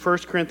1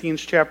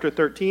 Corinthians chapter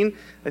 13.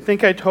 I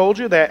think I told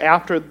you that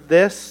after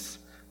this,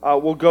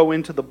 we'll go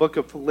into the book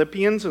of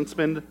Philippians and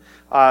spend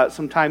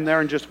some time there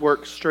and just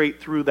work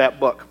straight through that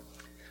book.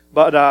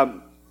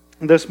 But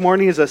this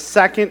morning is a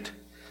second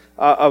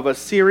of a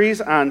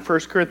series on 1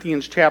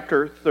 Corinthians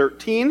chapter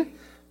 13,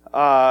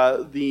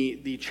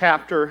 the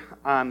chapter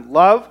on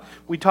love.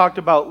 We talked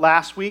about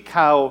last week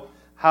how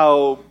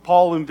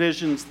Paul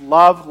envisions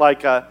love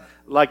like a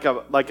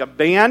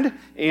band,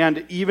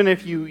 and even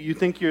if you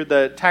think you're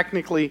the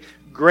technically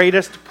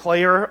greatest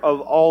player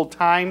of all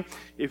time,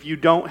 if you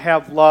don't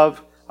have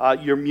love,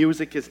 your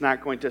music is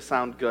not going to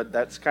sound good.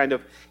 That's kind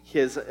of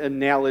his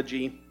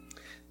analogy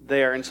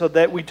there. And so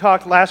that we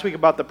talked last week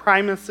about the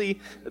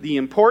primacy, the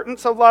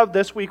importance of love.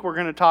 This week we're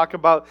going to talk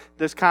about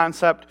this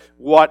concept,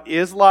 what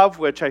is love,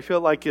 which I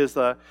feel like is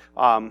a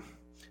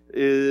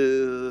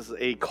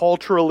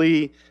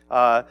culturally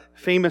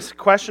famous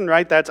question,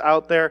 right? That's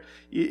out there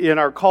in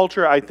our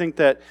culture. I think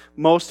that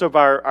most of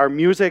our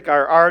music,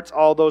 our arts,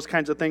 all those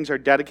kinds of things are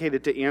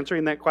dedicated to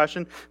answering that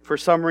question. For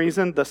some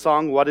reason, the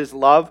song "What Is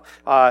Love"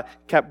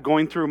 kept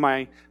going through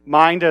my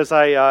mind as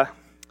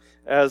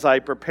I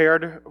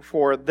prepared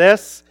for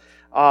this.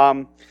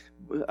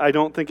 I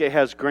don't think it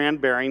has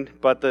grand bearing,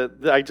 but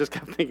I just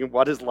kept thinking,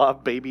 what is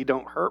love, baby,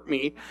 don't hurt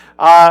me,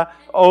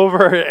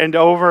 over and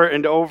over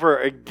and over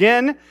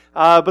again.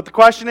 But the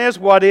question is,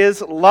 what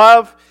is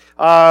love?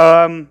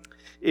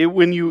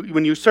 When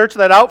you search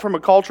that out from a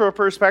cultural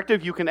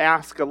perspective, you can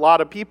ask a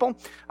lot of people.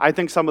 I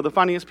think some of the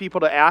funniest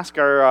people to ask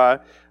are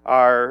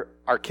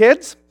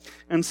kids.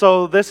 And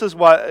so this is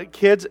what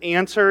kids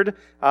answered.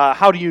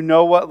 How do you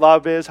know what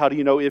love is? How do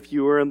you know if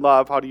you were in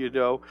love? How do you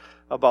know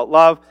about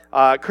love?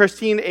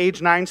 Christine,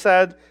 age 9,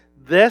 said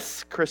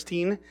this.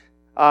 Christine,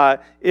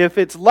 if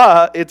it's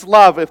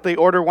love if they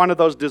order one of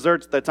those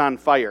desserts that's on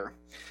fire.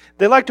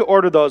 They like to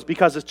order those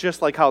because it's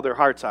just like how their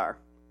hearts are,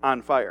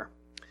 on fire.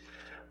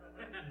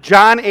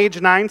 John, age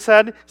 9,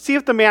 said, see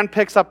if the man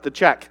picks up the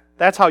check.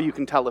 That's how you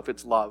can tell if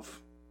it's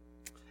love.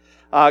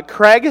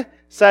 Craig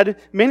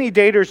said, many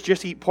daters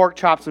just eat pork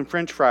chops and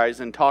french fries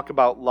and talk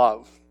about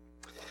love.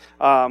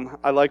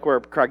 I like where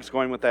Craig's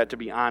going with that, to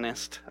be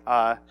honest.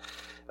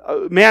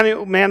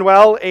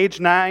 Manuel,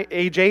 age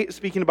 8,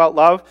 speaking about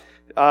love,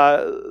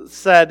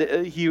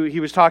 said he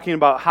was talking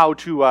about how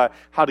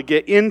to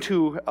get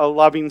into a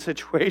loving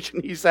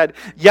situation. He said,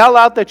 yell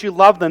out that you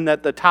love them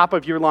at the top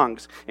of your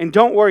lungs, and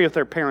don't worry if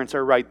their parents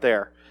are right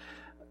there.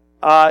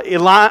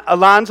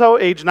 Alonzo,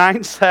 age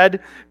 9,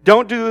 said,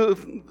 don't do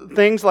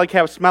things like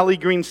have smelly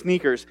green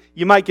sneakers.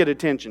 You might get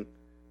attention,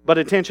 but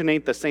attention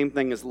ain't the same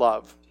thing as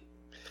love.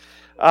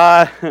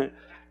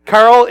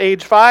 Carl,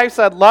 age 5,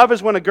 said, love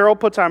is when a girl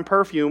puts on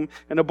perfume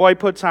and a boy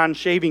puts on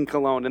shaving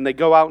cologne and they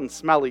go out and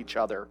smell each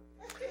other.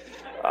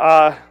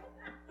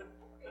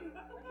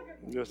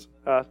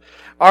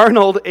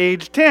 Arnold,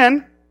 age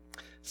 10,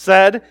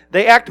 said,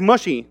 they act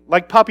mushy,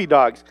 like puppy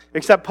dogs,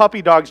 except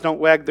puppy dogs don't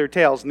wag their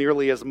tails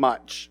nearly as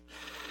much.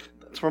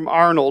 That's from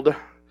Arnold.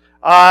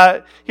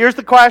 Here's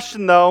the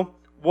question, though.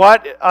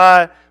 What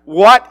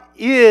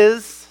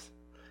is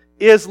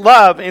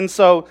love? And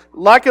so,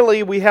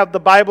 luckily, we have the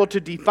Bible to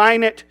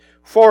define it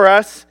for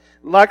us.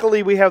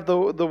 Luckily, we have the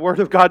Word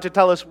of God to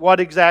tell us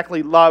what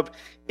exactly love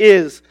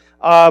is.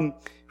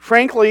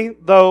 Frankly,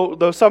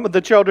 though some of the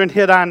children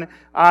hit on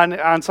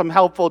some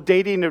helpful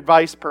dating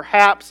advice,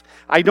 perhaps,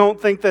 I don't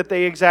think that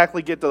they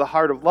exactly get to the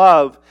heart of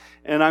love.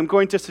 And I'm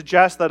going to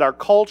suggest that our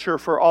culture,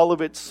 for all of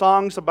its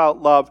songs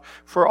about love,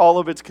 for all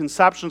of its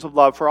conceptions of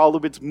love, for all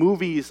of its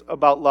movies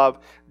about love,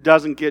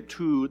 doesn't get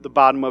to the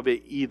bottom of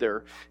it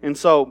either. And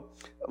so,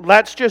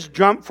 let's just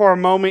jump for a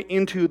moment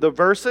into the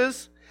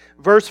verses.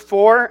 Verse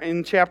 4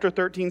 in chapter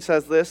 13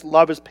 says this,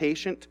 love is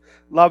patient,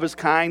 love is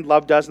kind,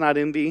 love does not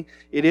envy,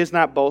 it is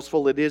not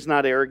boastful, it is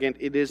not arrogant,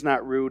 it is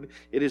not rude,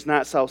 it is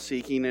not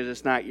self-seeking, it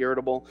is not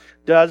irritable,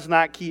 does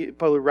not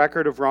keep a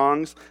record of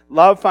wrongs.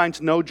 Love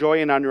finds no joy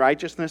in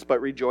unrighteousness,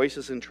 but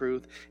rejoices in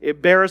truth.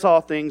 It bears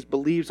all things,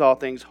 believes all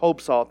things,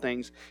 hopes all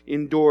things,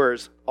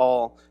 endures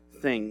all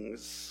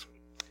things.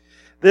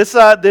 This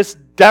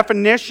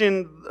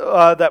definition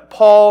that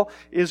Paul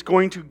is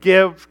going to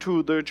give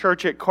to the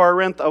church at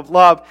Corinth of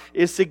love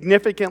is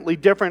significantly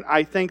different,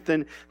 I think,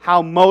 than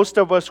how most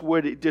of us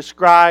would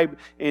describe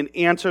and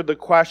answer the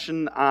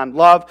question on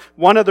love.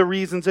 One of the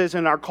reasons is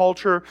in our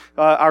culture,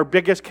 our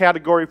biggest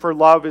category for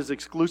love is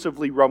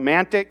exclusively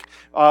romantic.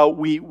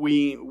 We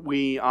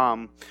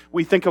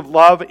think of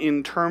love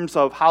in terms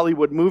of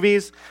Hollywood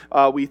movies.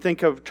 We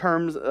think of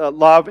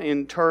love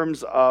in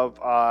terms of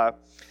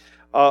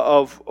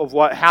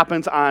what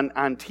happens on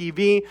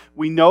TV.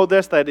 We know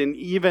this, that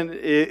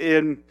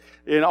in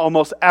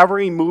almost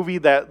every movie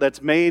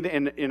that's made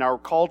in our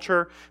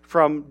culture,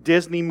 from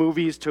Disney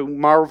movies to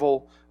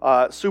Marvel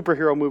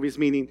superhero movies,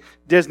 meaning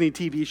Disney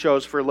TV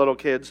shows for little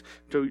kids,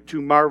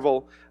 to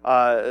Marvel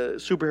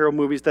superhero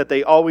movies, that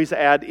they always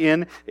add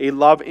in a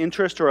love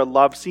interest or a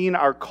love scene.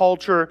 Our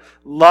culture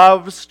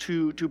loves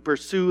to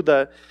pursue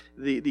the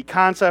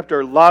concept,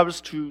 or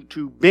loves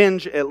to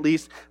binge at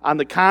least on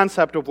the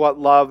concept of what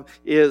love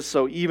is.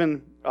 So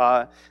even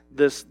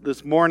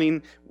This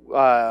morning,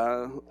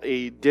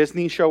 a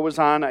Disney show was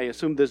on. I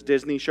assume this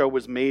Disney show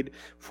was made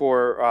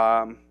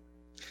for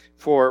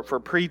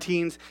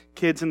preteens,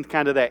 kids in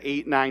kind of that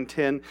 8, 9,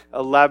 10,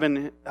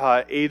 11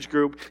 age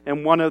group.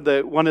 And one of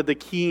the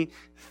key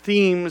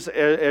themes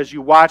as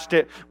you watched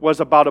it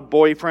was about a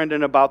boyfriend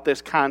and about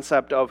this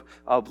concept of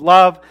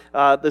love.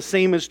 The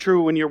same is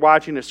true when you're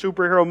watching a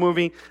superhero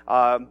movie.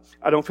 I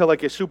don't feel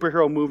like a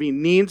superhero movie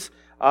needs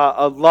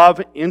a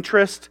love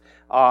interest.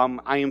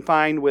 I am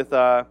fine with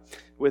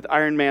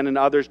Iron Man and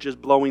others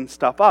just blowing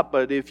stuff up.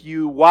 But if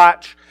you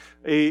watch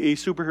a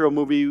superhero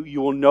movie,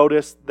 you will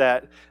notice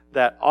that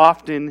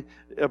often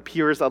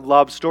appears a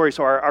love story.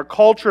 So our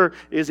culture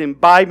is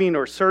imbibing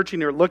or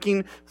searching or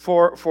looking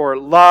for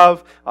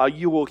love.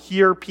 You will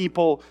hear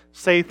people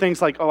say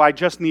things like, oh, I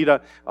just need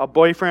a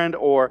boyfriend,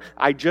 or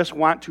I just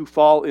want to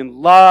fall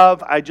in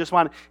love.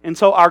 And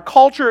so our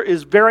culture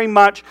is very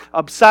much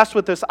obsessed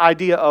with this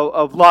idea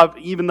of love,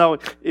 even though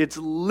it's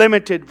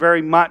limited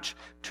very much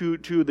to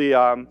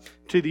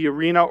the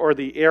arena or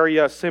the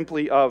area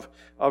simply of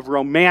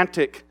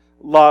romantic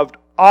love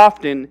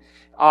often.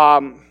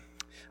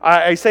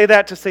 I say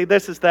that to say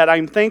this, is that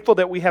I'm thankful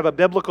that we have a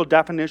biblical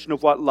definition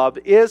of what love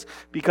is,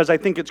 because I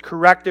think it's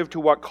corrective to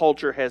what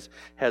culture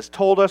has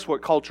told us, what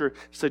culture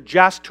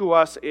suggests to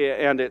us,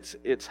 and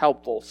it's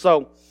helpful.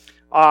 So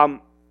I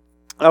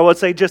would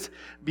say, just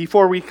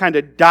before we kind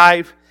of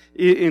dive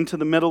into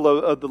the middle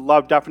of the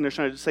love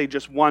definition, I'd say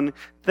just one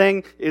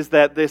thing, is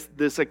that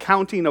this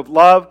accounting of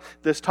love,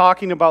 this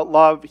talking about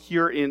love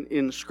here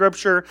in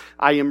Scripture,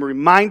 I am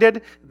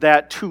reminded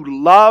that to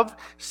love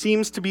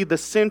seems to be the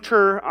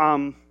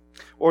center,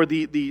 or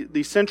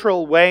the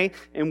central way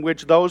in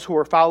which those who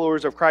are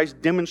followers of Christ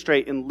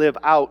demonstrate and live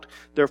out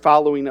their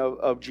following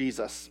of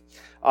Jesus.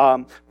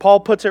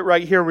 Paul puts it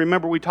right here.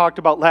 Remember, we talked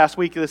about last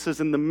week, this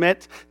is in the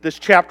midst. This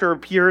chapter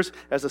appears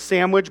as a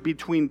sandwich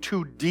between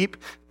two deep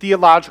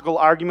theological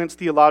arguments,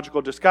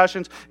 theological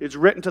discussions. It's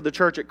written to the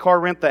church at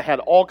Corinth that had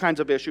all kinds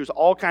of issues,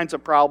 all kinds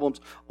of problems,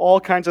 all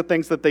kinds of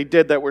things that they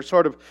did that were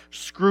sort of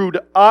screwed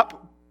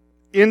up.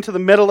 Into the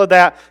middle of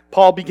that,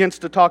 Paul begins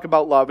to talk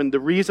about love. And the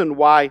reason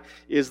why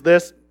is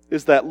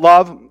that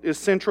love is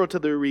central to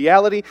the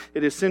reality,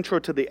 it is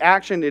central to the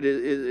action, it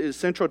is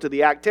central to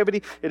the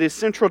activity, it is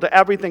central to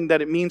everything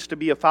that it means to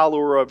be a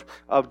follower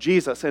of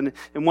Jesus. And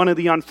one of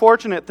the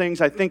unfortunate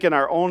things, I think, in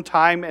our own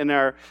time, in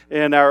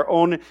our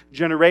own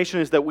generation,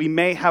 is that we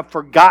may have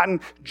forgotten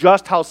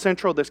just how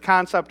central this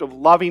concept of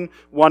loving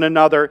one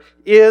another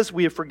is.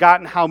 We have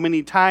forgotten how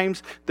many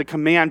times the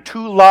command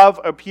to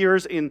love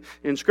appears in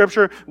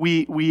Scripture.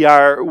 We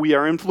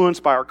are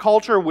influenced by our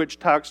culture, which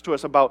talks to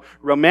us about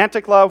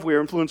romantic love. We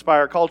are influenced by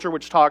our culture,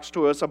 which talks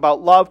to us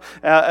about love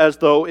as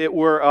though it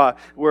were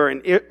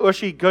an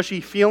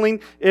ushy-gushy feeling.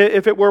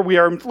 If it were, we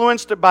are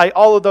influenced by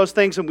all of those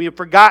things, and we have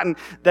forgotten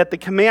that the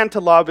command to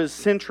love is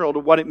central to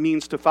what it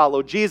means to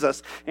follow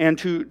Jesus, and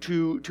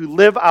to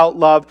live out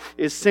love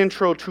is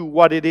central to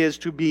what it is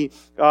to be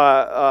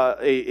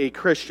a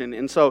Christian.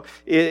 And so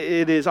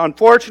it is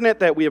unfortunate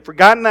that we have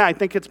forgotten that. I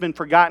think it's been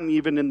forgotten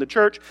even in the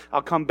church.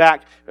 I'll come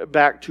back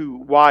to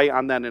why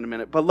on that in a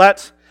minute. But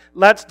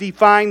let's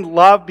define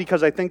love,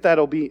 because I think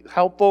that'll be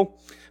helpful.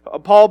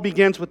 Paul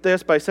begins with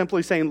this by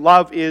simply saying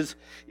love is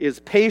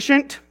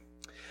patient.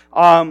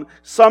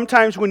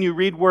 Sometimes when you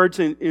read words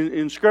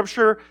in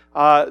Scripture,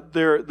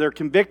 they're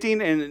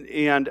convicting,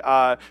 and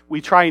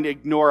we try and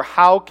ignore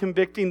how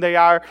convicting they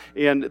are,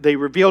 and they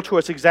reveal to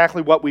us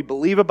exactly what we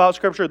believe about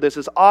Scripture. This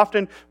is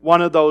often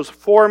one of those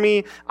for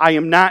me. I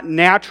am not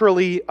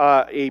naturally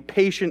a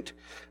patient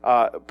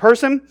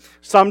person.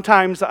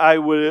 Sometimes I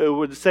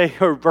would say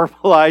or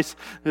verbalize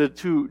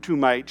to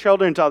my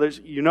children, to others,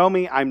 you know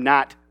me, I'm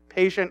not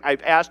patient.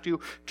 I've asked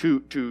you to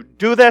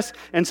do this.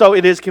 And so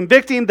it is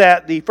convicting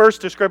that the first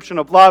description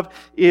of love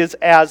is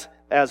as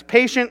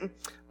patient.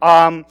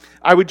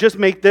 I would just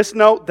make this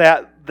note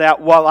that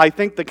while I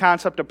think the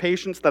concept of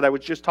patience that I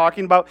was just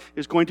talking about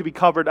is going to be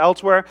covered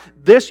elsewhere,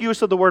 this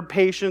use of the word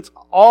patience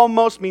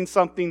almost means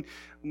something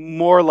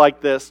more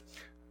like this.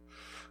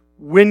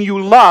 When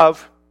you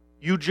love,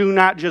 you do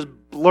not just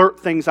blurt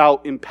things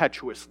out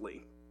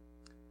impetuously.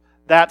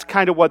 That's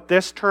kind of what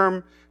this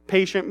term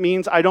patient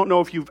means. I don't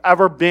know if you've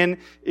ever been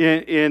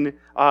in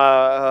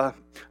a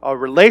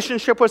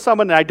relationship with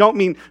someone, and I don't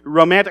mean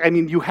romantic. I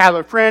mean, you have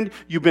a friend,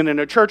 you've been in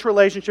a church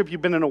relationship,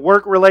 you've been in a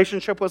work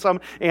relationship with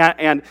someone,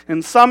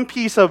 and some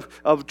piece of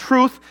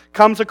truth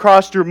comes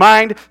across your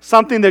mind,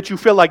 something that you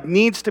feel like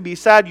needs to be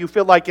said, you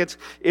feel like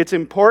it's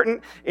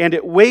important, and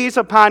it weighs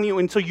upon you,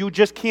 and so you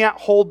just can't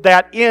hold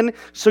that in,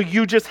 so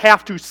you just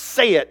have to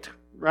say it,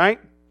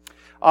 right?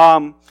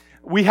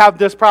 We have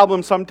this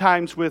problem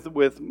sometimes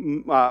with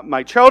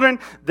my children.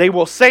 They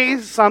will say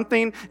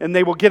something and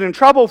they will get in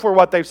trouble for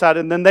what they've said,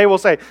 and then they will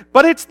say,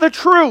 but it's the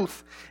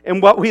truth.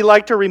 And what we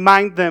like to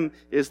remind them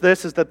is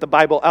that the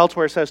Bible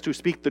elsewhere says to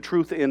speak the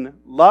truth in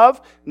love,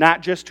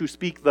 not just to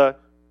speak the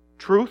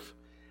truth.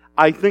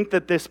 I think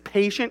that this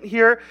patient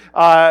here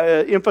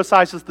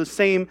emphasizes the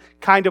same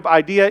kind of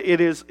idea. It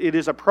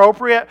is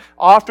appropriate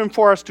often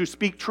for us to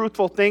speak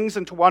truthful things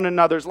into one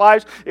another's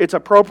lives. It's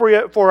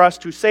appropriate for us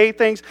to say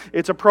things.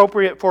 It's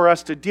appropriate for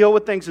us to deal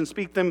with things and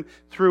speak them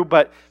through.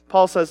 But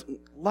Paul says,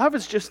 love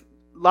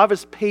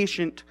is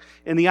patient,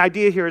 and the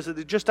idea here is that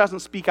it just doesn't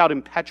speak out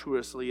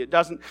impetuously. It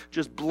doesn't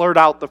just blurt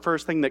out the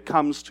first thing that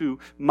comes to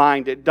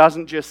mind. It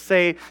doesn't just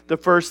say the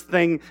first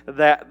thing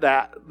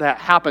that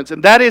happens,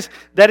 and that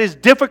is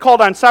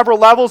difficult on several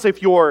levels.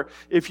 If you're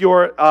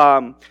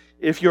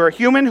a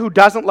human who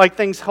doesn't like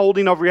things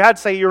holding over your head,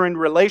 say you're in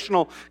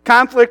relational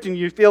conflict and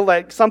you feel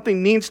like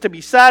something needs to be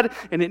said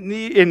and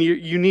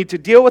you need to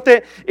deal with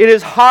it, it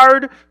is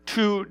hard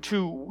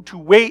to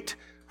wait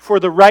for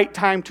the right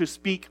time to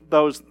speak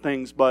those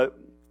things. But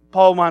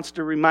Paul wants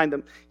to remind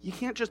them, you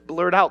can't just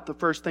blurt out the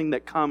first thing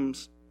that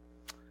comes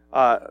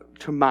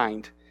to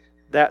mind.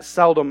 That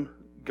seldom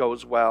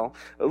goes well.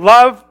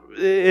 Love,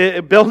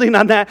 building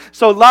on that,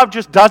 so love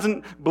just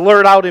doesn't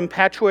blurt out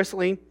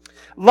impetuously.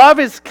 Love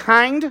is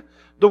kind.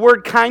 The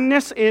word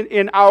kindness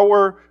in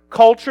our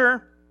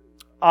culture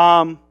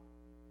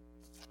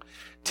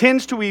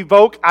tends to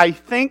evoke, I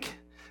think,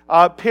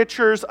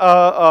 pictures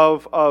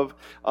of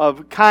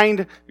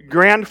kind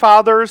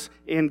grandfathers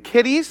and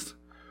kitties,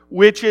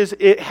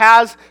 it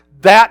has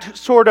that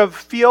sort of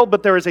feel,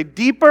 but there is a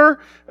deeper,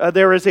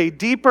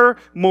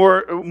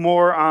 more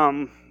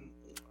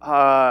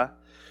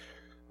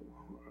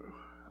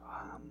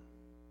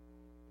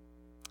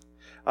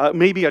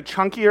maybe a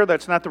chunkier,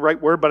 that's not the right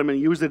word, but I'm going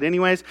to use it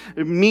anyways,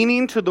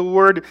 meaning to the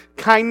word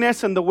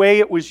kindness and the way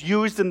it was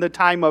used in the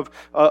time of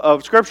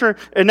Scripture.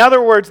 In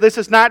other words, this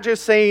is not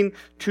just saying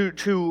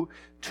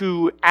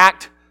to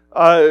act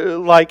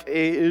like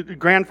a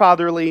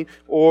grandfatherly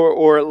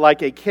or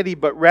like a kitty,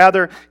 but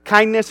rather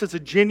kindness is a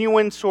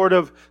genuine sort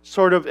of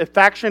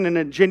affection and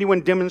a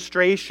genuine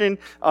demonstration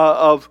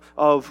of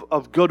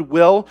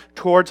goodwill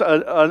towards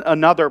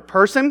another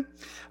person.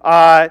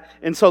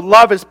 And so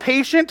love is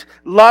patient,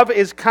 love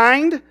is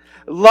kind,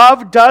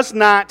 love does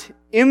not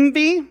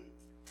envy.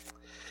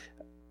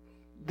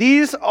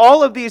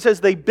 All of these, as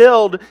they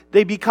build,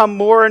 they become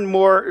more and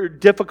more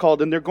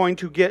difficult, and they're going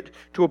to get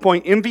to a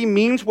point. Envy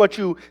means what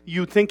you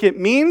think it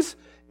means.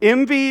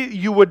 Envy,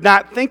 you would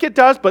not think it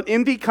does, but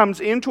envy comes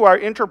into our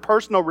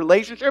interpersonal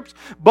relationships,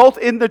 both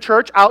in the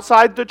church,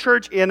 outside the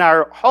church, in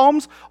our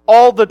homes,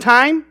 all the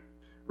time,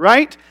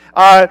 right?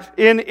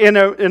 In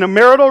a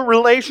marital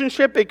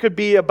relationship, it could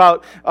be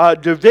about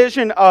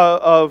division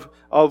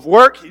of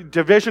work,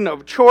 division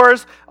of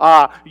chores.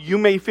 You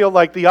may feel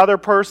like the other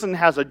person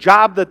has a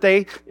job that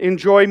they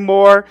enjoy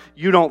more.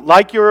 You don't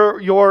like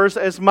yours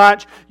as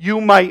much.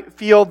 You might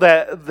feel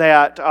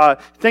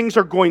that things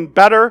are going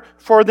better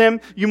for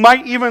them. You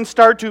might even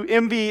start to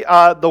envy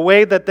the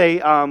way that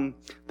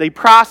they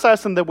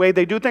process and the way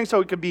they do things. So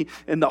it could be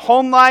in the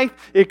home life,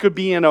 it could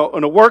be in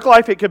a work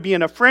life, it could be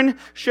in a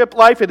friendship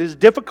life. It is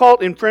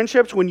difficult in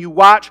friendships when you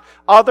watch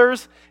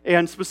others,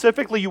 and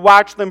specifically you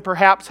watch them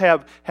perhaps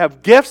have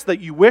gifts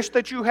that you wish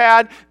that you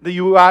had, that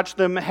you watch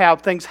them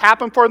have things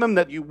happen for them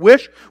that you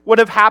wish would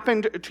have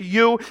happened to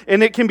you,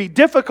 and it can be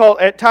difficult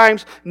at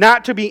times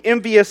not to be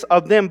envious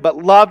of them, but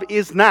love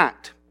is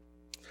not.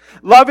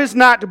 Love is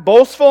not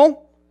boastful.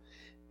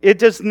 It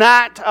does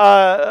not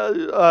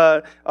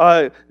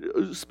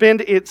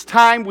spend its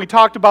time. We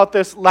talked about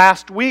this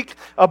last week,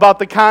 about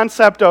the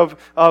concept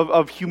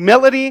of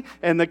humility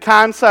and the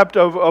concept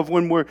of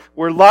when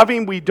we're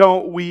loving, we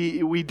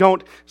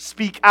don't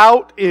speak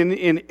out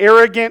in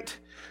arrogant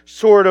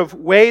sort of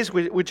ways,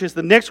 which is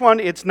the next one.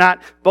 It's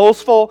not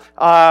boastful,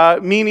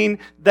 meaning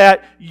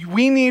that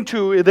we need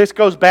to, this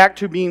goes back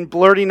to being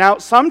blurting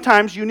out.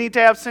 Sometimes you need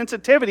to have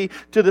sensitivity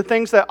to the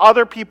things that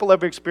other people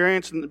have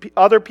experienced and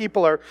other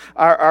people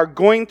are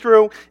going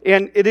through.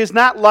 And it is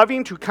not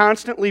loving to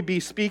constantly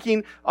be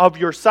speaking of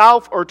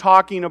yourself or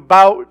talking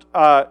about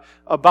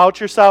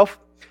yourself.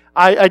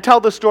 I tell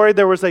the story,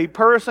 there was a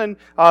person,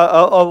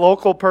 a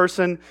local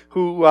person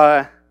who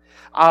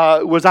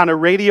was on a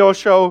radio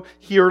show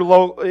here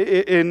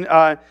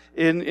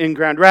in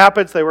Grand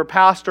Rapids. They were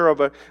pastor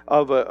of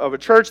a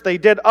church. They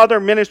did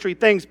other ministry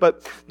things,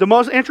 but the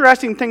most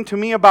interesting thing to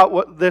me about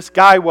what this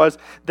guy was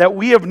that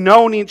we have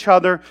known each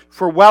other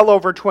for well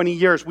over 20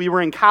 years. We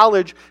were in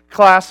college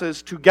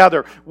classes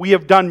together. We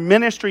have done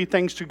ministry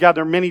things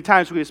together many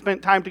times. We have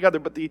spent time together,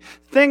 but the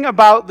thing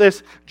about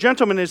this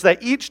gentleman is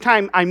that each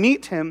time I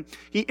meet him,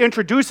 he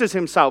introduces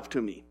himself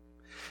to me.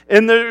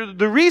 And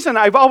the reason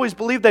I've always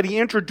believed that he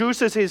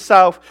introduces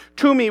himself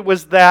to me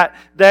was that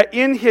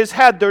in his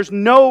head there's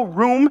no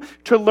room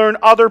to learn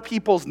other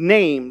people's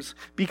names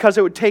because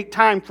it would take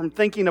time from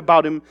thinking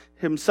about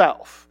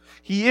himself.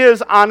 He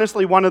is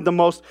honestly one of the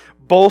most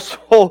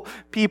boastful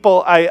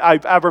people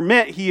I've ever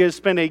met. He has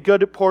spent a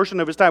good portion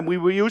of his time.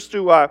 We used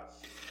to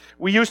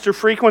we used to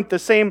frequent the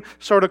same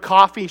sort of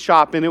coffee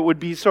shop, and it would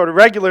be sort of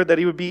regular that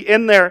he would be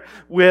in there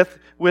with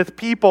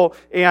people,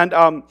 and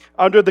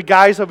under the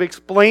guise of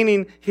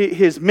explaining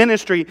his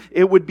ministry,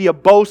 it would be a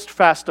boast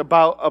fest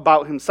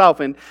about himself.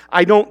 And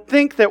I don't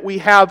think that we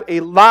have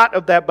a lot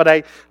of that,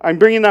 but I'm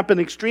bringing up an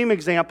extreme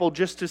example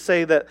just to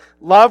say that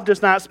love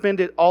does not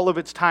spend all of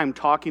its time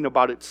talking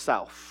about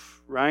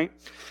itself, right?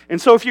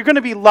 And so if you're going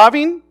to be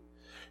loving,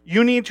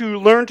 you need to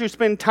learn to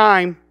spend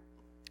time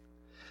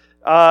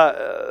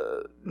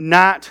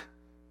not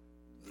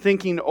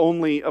thinking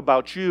only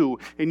about you,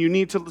 and you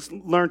need to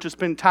learn to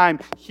spend time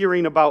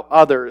hearing about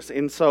others.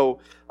 And so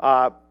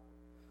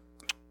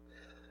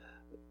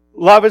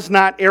love is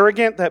not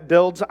arrogant, that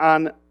builds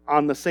on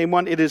the same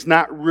one. It is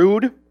not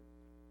rude.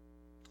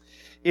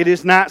 It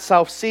is not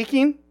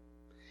self-seeking.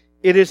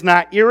 It is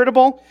not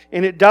irritable,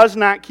 and it does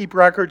not keep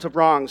records of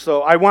wrong.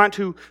 So I want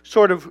to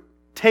sort of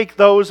take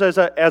those as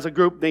a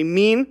group. They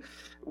mean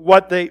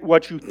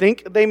what you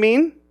think they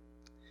mean.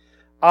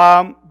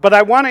 But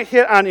I want to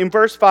hit on, in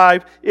verse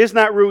 5, is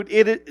not rude,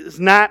 it is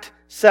not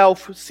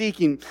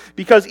self-seeking.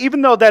 Because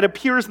even though that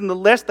appears in the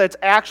list, that's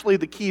actually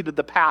the key to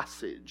the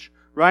passage,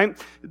 right?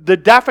 The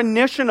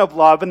definition of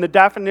love and the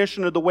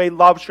definition of the way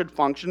love should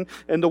function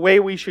and the way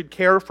we should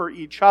care for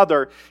each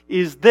other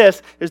is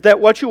that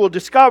what you will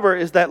discover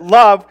is that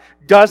love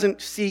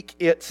doesn't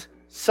seek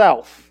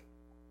itself.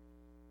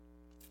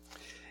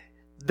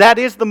 That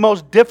is the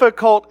most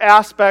difficult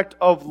aspect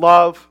of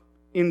love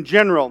in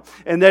general.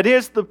 And that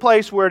is the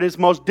place where it is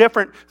most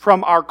different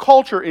from our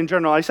culture in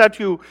general. I said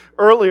to you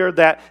earlier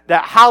that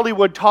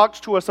Hollywood talks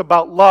to us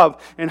about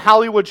love, and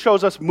Hollywood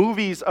shows us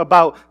movies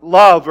about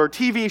love or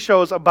TV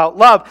shows about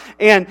love.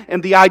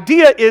 And the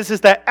idea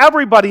is that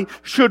everybody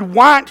should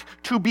want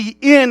to be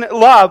in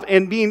love,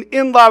 and being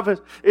in love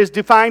is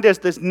defined as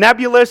this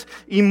nebulous,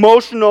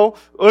 emotional,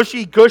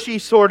 ushy-gushy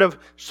sort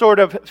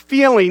of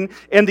feeling.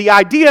 And the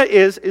idea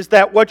is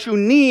that what you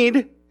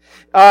need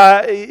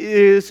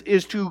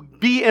is to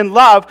be in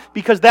love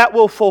because that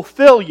will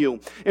fulfill you.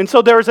 And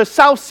so there is a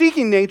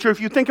self-seeking nature. If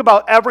you think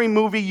about every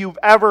movie you've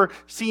ever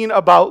seen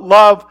about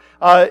love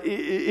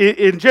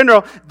in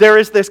general, there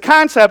is this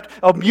concept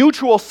of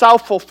mutual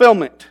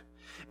self-fulfillment.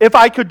 If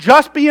I could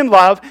just be in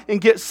love and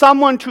get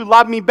someone to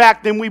love me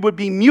back, then we would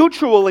be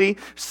mutually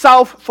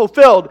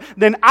self-fulfilled.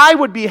 Then I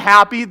would be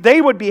happy, they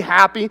would be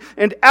happy,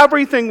 and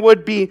everything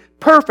would be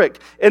perfect.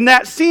 And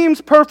that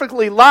seems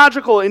perfectly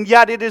logical, and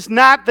yet it is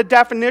not the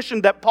definition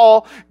that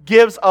Paul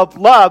gives of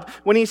love.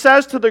 When he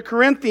says to the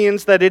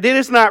Corinthians that it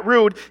is not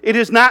rude, it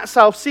is not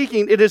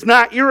self-seeking, it is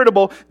not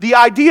irritable, the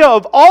idea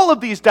of all of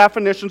these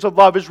definitions of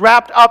love is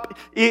wrapped up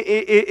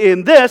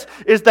in this,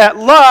 is that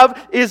love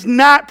is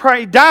not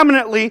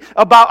predominantly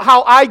about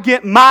how I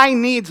get my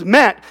needs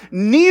met.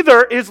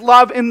 Neither is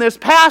love in this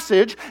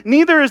passage.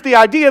 Neither is the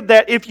idea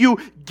that if you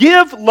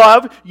give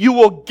love, you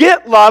will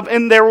get love,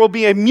 and there will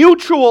be a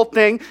mutual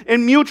thing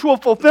and mutual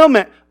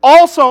fulfillment.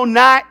 Also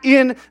not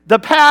in the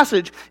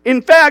passage.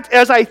 In fact,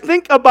 as I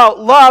think about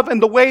love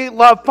and the way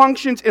love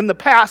functions in the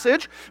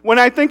passage, when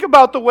I think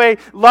about the way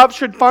love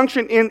should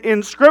function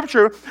in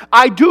Scripture,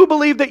 I do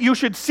believe that you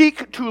should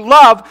seek to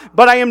love,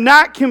 but I am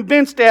not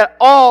convinced at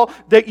all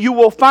that you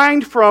will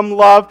find from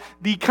love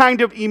the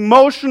kind of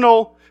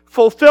emotional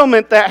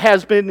fulfillment that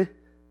has been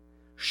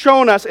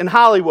shown us in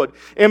Hollywood.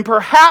 And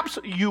perhaps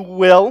you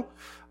will,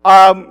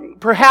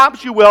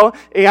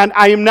 and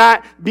I am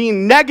not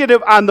being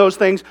negative on those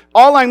things.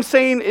 All I'm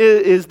saying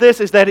is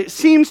that it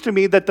seems to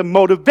me that the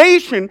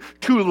motivation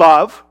to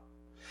love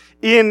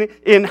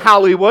in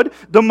Hollywood,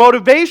 the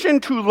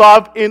motivation to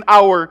love in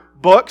our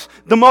books,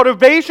 the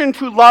motivation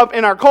to love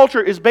in our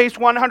culture is based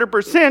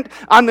 100%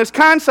 on this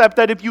concept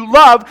that if you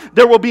love,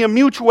 there will be a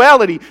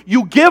mutuality.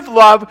 You give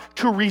love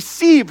to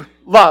receive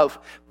love.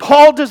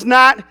 Paul does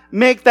not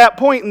make that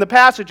point in the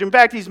passage. In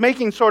fact, he's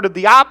making sort of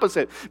the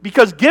opposite,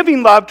 because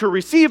giving love to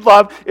receive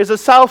love is a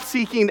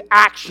self-seeking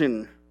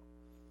action.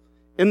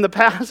 In the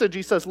passage,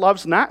 he says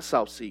love's not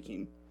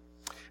self-seeking.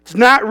 It's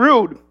not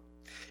rude.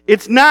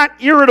 It's not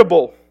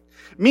irritable.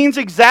 It means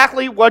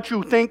exactly what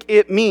you think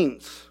it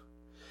means.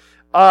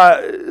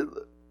 It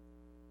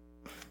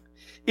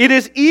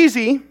is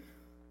easy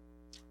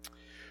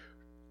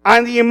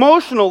on the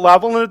emotional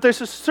level, and this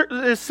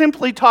is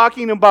simply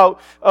talking about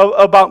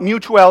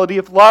mutuality.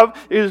 If love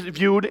is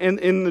viewed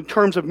in the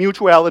terms of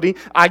mutuality,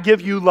 I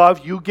give you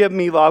love, you give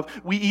me love,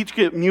 we each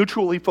get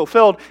mutually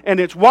fulfilled, and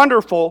it's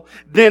wonderful,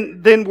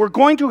 then we're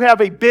going to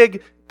have a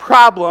big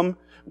problem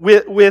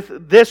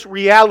with this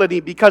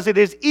reality, because it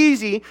is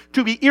easy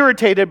to be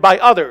irritated by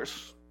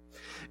others.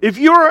 If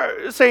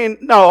you're saying,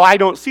 no, I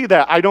don't see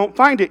that, I don't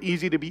find it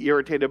easy to be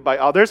irritated by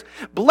others,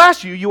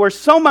 bless you, you are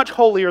so much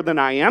holier than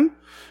I am.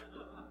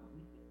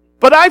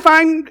 But I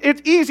find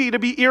it easy to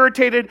be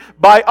irritated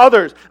by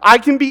others. I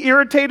can be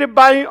irritated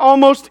by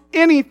almost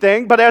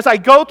anything, but as I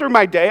go through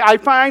my day, I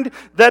find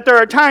that there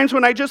are times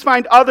when I just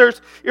find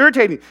others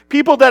irritating.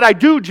 People that I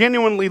do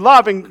genuinely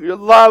love and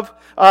love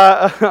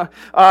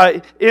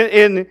by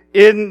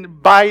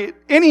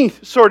any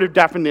sort of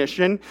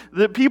definition,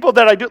 the people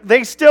that I do,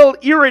 they still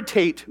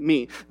irritate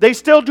me. They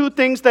still do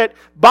things that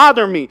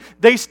bother me.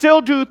 They still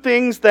do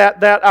things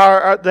that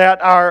are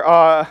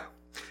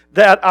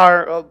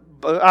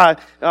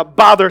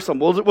bothersome.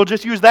 We'll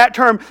just use that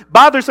term,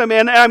 bothersome.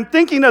 And I'm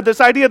thinking of this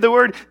idea of the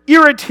word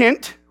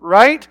irritant,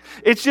 right?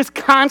 It's just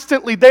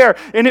constantly there.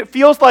 And it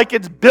feels like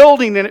it's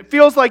building, and it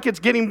feels like it's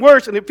getting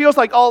worse, and it feels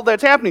like all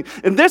that's happening.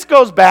 And this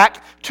goes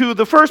back to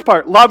the first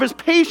part. Love is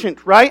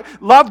patient, right?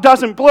 Love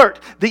doesn't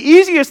blurt. The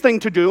easiest thing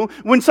to do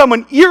when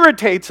someone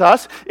irritates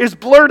us is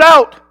blurt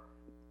out,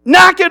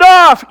 "Knock it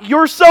off!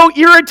 You're so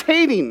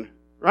irritating,"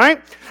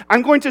 right?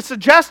 I'm going to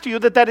suggest to you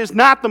that is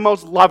not the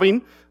most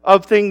loving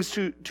of things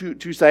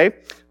to say.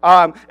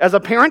 As a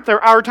parent,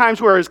 there are times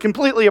where it's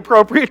completely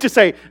appropriate to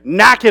say,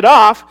 "Knock it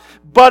off,"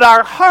 but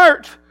our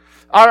heart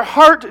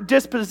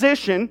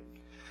disposition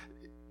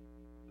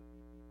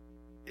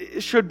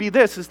should be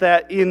this, is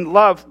that in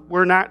love,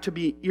 we're not to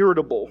be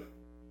irritable.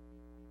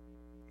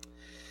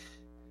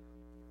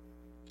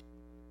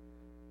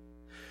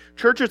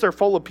 Churches are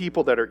full of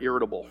people that are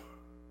irritable,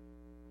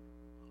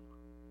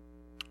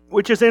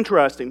 which is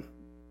interesting,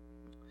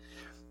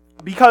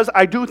 because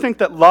I do think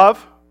that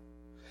love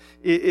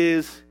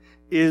is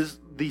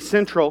the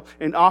central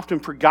and often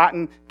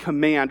forgotten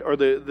command, or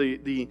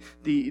the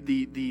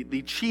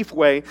chief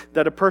way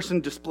that a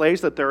person displays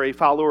that they're a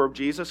follower of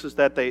Jesus, is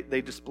that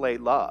they display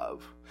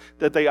love,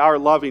 that they are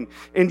loving.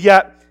 And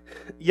yet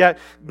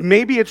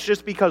maybe it's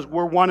just because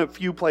we're one of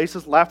few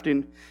places left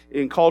in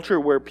culture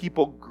where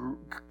people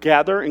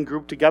gather and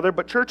group together,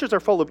 but churches are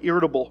full of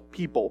irritable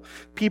people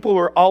who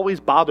are always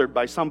bothered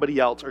by somebody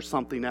else or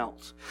something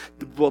else.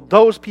 Well,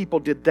 those people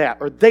did that,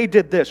 or they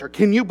did this, or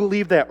can you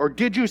believe that, or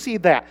did you see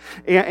that?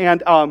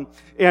 And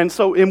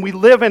we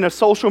live in a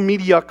social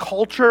media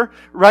culture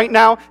right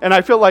now, and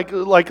I feel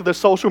like the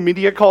social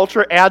media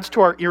culture adds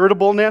to our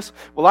irritableness.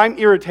 Well, I'm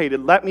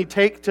irritated. Let me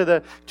take to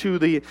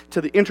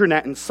the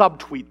internet and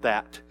subtweet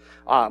that.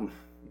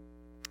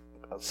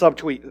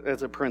 Subtweet,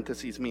 as a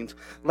parentheses, means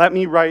let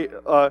me write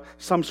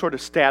some sort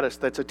of status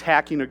that's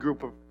attacking a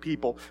group of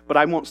people, but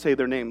I won't say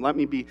their name. Let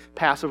me be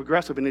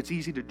passive-aggressive, and it's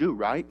easy to do,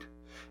 right?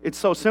 It's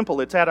so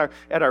simple. It's at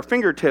our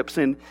fingertips,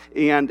 and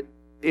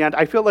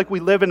I feel like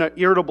we live in an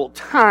irritable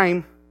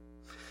time,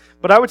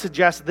 but I would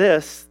suggest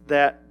this,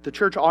 that the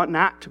church ought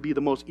not to be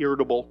the most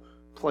irritable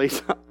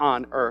place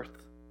on earth.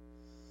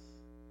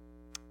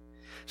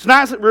 It's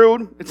not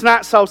rude, it's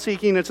not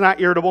self-seeking, it's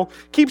not irritable.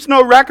 Keeps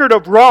no record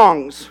of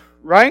wrongs,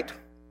 right?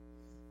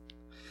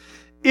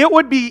 It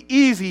would be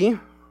easy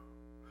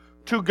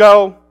to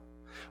go,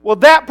 well,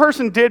 that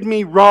person did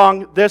me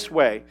wrong this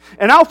way,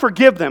 and I'll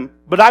forgive them,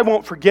 but I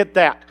won't forget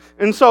that.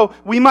 And so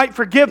we might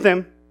forgive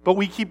them, but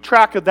we keep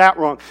track of that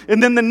wrong.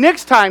 And then the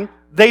next time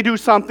they do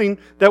something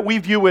that we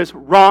view as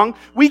wrong,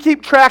 we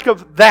keep track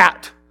of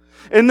that.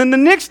 And then the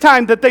next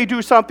time that they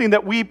do something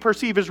that we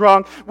perceive as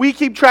wrong, we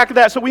keep track of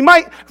that. So we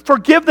might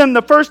forgive them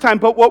the first time,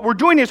 but what we're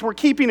doing is we're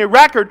keeping a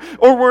record,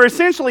 or we're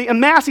essentially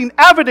amassing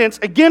evidence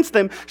against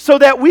them so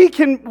that we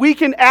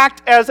can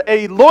act as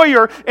a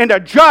lawyer and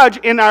a judge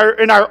in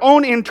our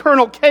own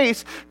internal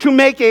case to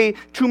make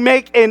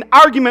an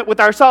argument with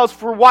ourselves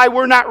for why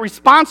we're not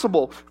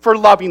responsible for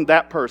loving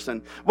that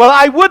person. Well,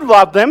 I would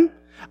love them.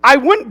 I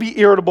wouldn't be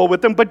irritable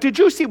with them, but did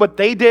you see what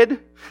they did?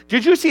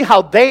 Did you see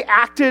how they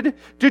acted?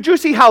 Did you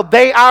see how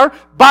they are?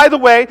 By the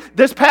way,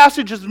 this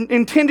passage is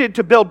intended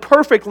to build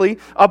perfectly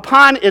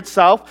upon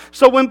itself.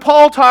 So when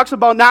Paul talks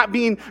about not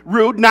being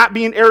rude, not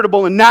being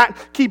irritable, and not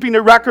keeping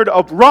a record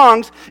of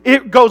wrongs,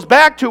 it goes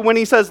back to when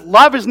he says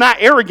love is not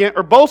arrogant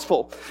or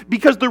boastful.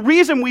 Because the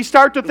reason we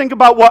start to think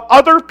about what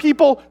other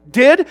people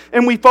did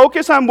and we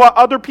focus on what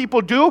other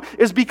people do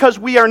is because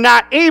we are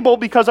not able,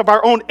 because of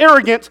our own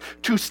arrogance,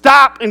 to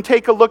stop and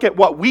take a look at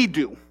what we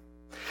do.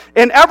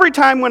 And every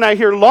time when I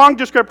hear long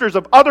descriptors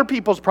of other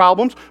people's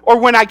problems, or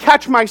when I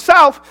catch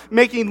myself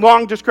making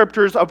long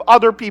descriptors of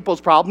other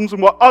people's problems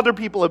and what other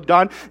people have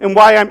done and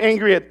why I'm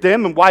angry at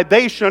them and why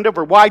they shouldn't have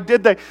or why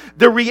did they,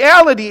 the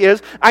reality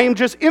is I am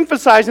just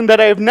emphasizing that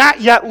I have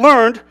not yet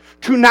learned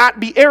to not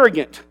be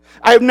arrogant.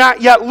 I have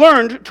not yet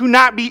learned to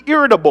not be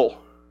irritable.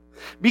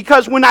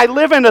 Because when I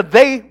live in a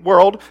they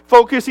world,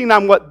 focusing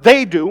on what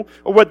they do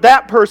or what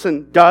that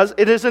person does,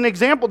 it is an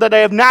example that I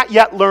have not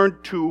yet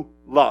learned to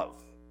love.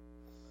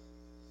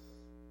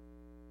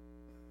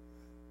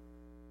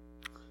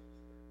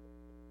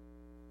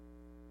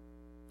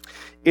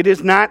 It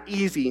is not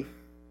easy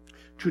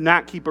to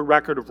not keep a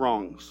record of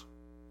wrongs.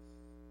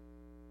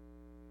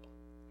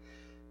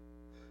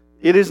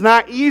 It is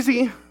not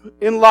easy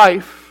in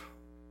life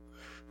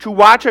to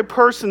watch a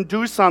person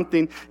do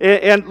something,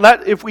 and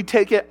if we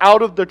take it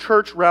out of the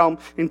church realm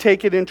and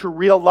take it into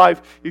real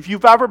life, if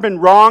you've ever been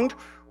wronged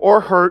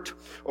or hurt,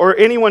 or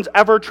anyone's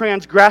ever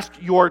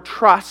transgressed your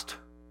trust,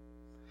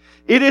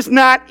 It is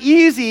not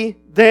easy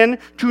then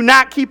to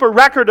not keep a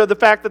record of the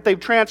fact that they've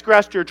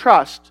transgressed your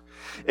trust.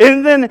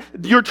 And then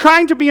you're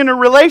trying to be in a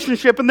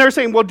relationship and they're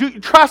saying, well, do you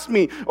trust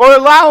me or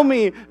allow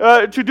me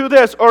to do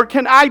this or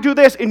can I do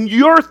this? And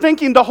you're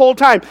thinking the whole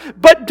time,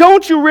 but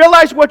don't you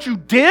realize what you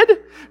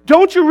did?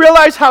 Don't you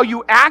realize how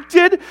you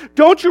acted?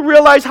 Don't you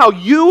realize how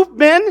you've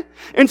been?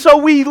 And so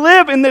we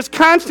live in this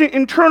constant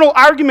internal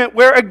argument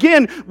where,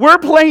 again, we're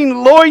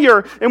playing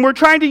lawyer and we're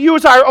trying to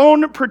use our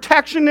own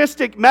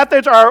protectionistic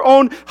methods, our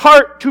own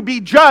heart to be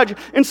judged.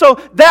 And so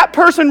that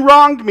person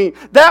wronged me.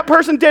 That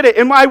person did it.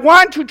 And I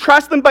want to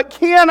trust them, but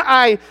can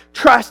I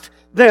trust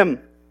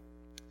them?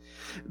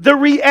 The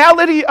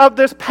reality of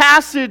this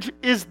passage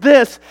is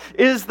this,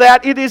 is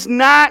that it is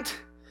not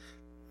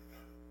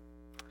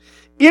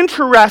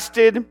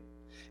interested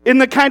in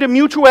the kind of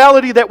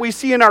mutuality that we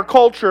see in our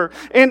culture.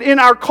 And in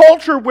our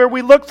culture where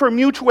we look for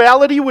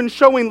mutuality when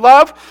showing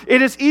love,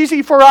 it is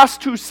easy for us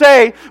to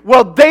say,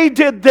 well, they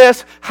did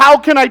this, how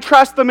can I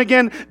trust them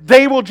again?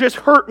 They will just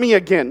hurt me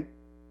again.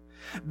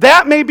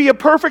 That may be a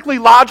perfectly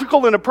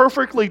logical and a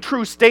perfectly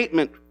true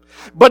statement,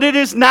 but it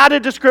is not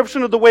a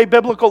description of the way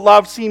biblical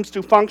love seems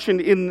to function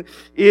in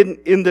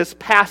this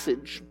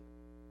passage.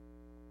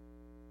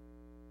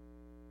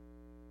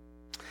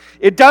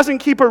 It doesn't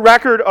keep a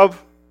record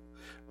of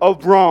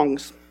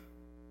wrongs.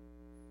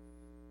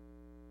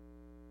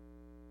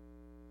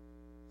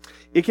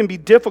 It can be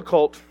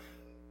difficult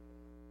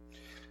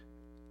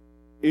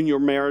in your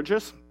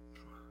marriages,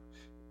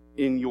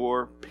 in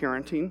your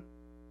parenting,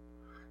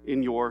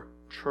 in your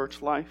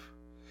church life,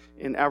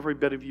 in every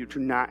bit of you to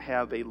not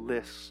have a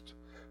list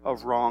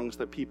of wrongs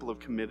that people have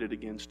committed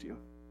against you.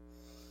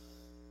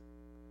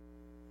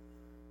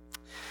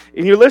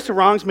 And your list of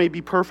wrongs may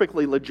be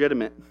perfectly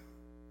legitimate.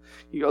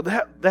 You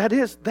go,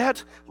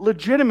 that's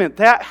legitimate.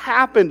 That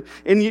happened.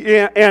 And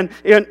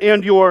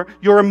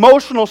your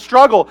emotional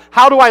struggle.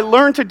 How do I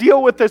learn to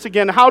deal with this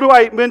again?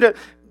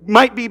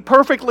 Might be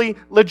perfectly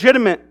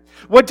legitimate.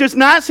 What does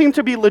not seem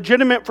to be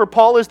legitimate for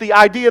Paul is the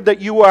idea that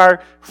you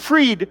are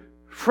freed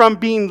from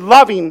being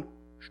loving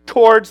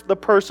towards the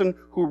person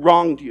who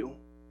wronged you.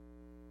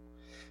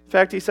 In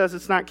fact, he says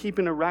it's not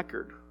keeping a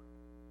record.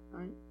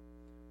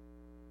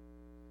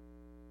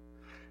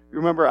 You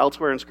remember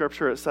elsewhere in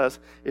Scripture it says,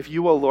 if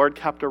you, O Lord,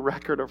 kept a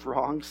record of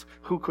wrongs,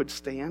 who could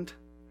stand?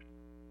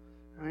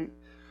 Right?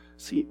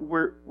 See,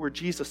 we're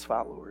Jesus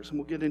followers, and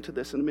we'll get into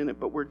this in a minute,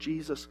 but we're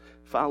Jesus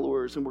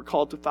followers, and we're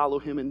called to follow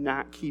Him in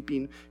not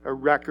keeping a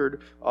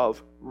record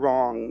of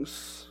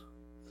wrongs.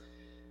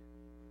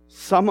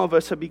 Some of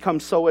us have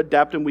become so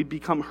adept and we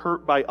become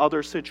hurt by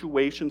other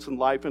situations in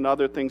life and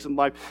other things in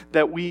life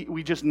that we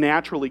just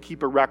naturally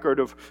keep a record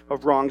of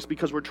wrongs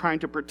because we're trying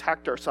to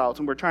protect ourselves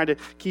and we're trying to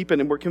keep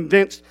it and we're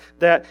convinced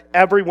that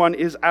everyone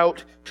is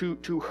out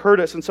to hurt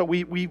us. And so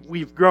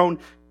we've grown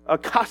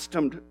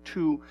accustomed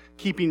to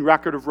keeping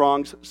record of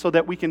wrongs so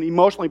that we can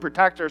emotionally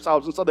protect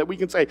ourselves and so that we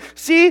can say,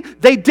 see,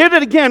 they did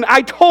it again.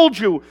 I told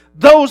you,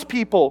 those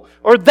people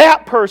or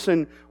that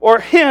person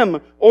or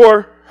him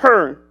or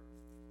her.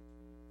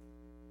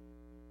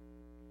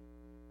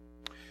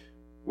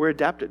 We're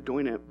adept at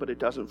doing it, but it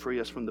doesn't free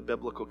us from the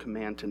biblical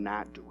command to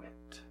not do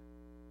it.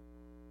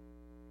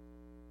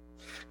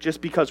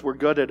 Just because we're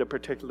good at a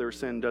particular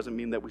sin doesn't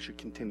mean that we should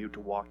continue to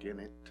walk in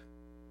it.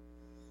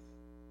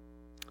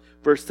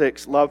 Verse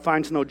 6, love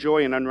finds no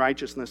joy in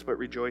unrighteousness, but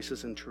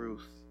rejoices in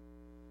truth.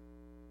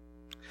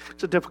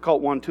 It's a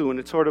difficult one too, and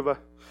it's sort of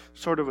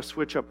a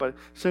switch up, but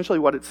essentially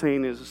what it's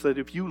saying is that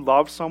if you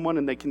love someone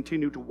and they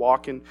continue to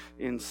walk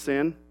in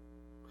sin,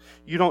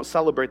 you don't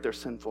celebrate their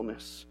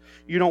sinfulness.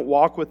 You don't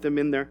walk with them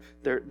in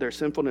their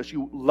sinfulness.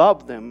 You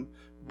love them,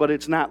 but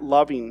it's not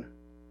loving.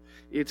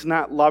 It's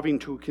not loving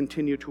to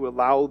continue to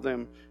allow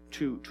them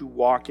to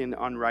walk in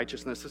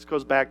unrighteousness. This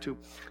goes back to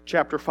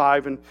chapter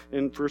 5 in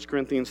 1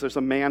 Corinthians. There's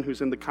a man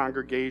who's in the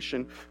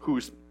congregation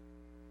who's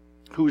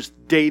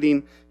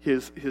dating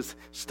his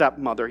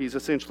stepmother. He's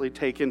essentially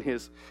taken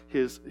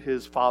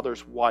his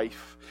father's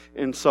wife.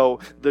 And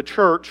so the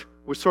church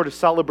was sort of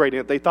celebrating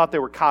it. They thought they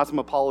were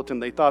cosmopolitan.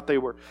 They thought they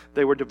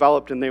were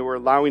developed and they were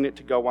allowing it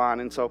to go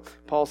on. And so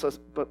Paul says,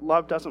 but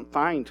love doesn't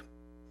find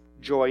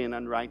joy in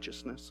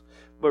unrighteousness,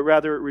 but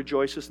rather it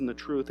rejoices in the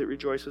truth. It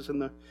rejoices in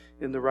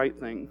the right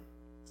thing.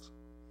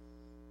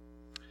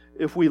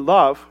 If we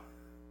love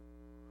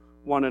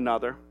one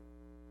another,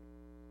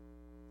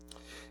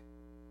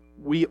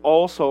 we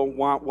also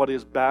want what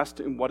is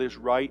best and what is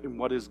right and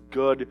what is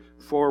good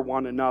for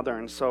one another.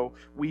 And so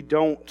we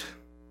don't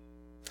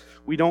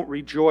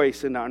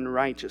rejoice in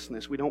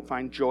unrighteousness. We don't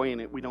find joy in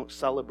it. We don't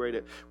celebrate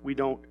it. We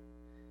don't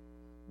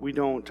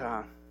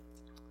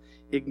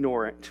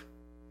ignore it.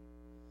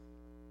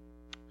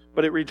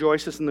 But it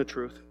rejoices in the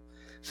truth.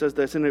 It says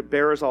this, and it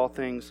bears all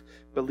things,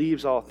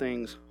 believes all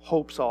things,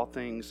 hopes all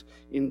things,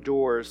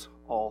 endures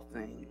all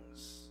things.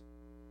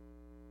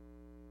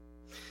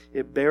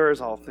 It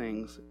bears all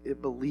things.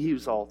 It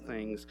believes all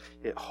things.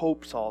 It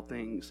hopes all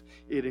things.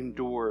 It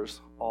endures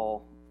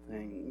all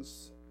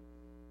things.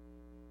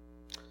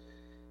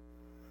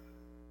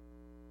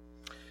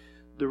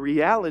 the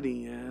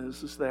reality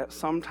is that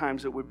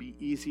sometimes it would be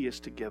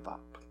easiest to give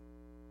up,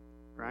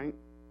 right?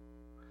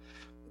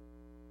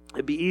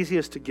 It'd be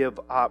easiest to give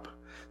up.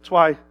 That's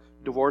why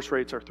divorce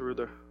rates are through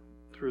the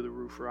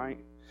roof, right?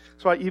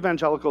 That's why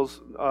evangelicals,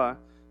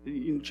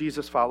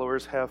 Jesus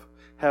followers,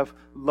 have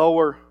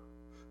lower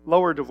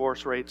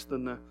divorce rates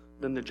than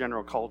the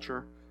general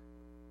culture,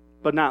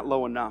 but not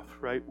low enough,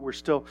 right? We're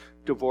still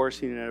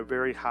divorcing at a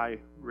very high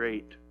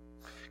rate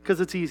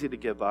because it's easy to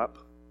give up.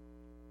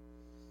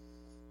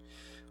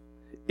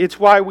 It's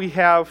why we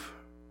have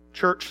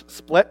church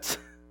splits.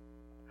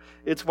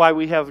 It's why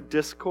we have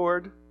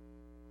discord.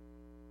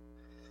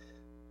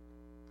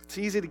 It's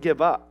easy to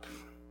give up.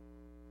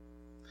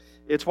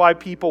 It's why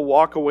people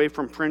walk away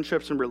from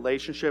friendships and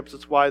relationships.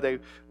 It's why they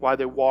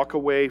walk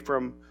away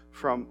from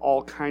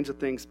all kinds of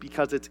things,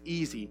 because it's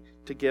easy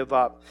to give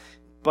up.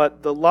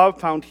 But the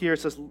love found here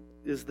says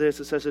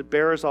it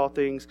bears all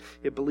things,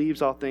 it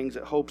believes all things,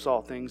 it hopes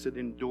all things, it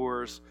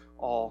endures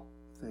all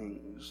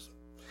things.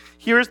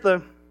 Here's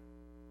the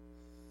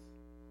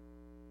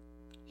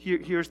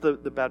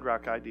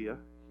bedrock idea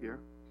here.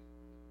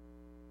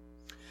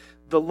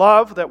 The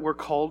love that we're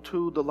called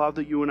to, the love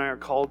that you and I are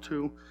called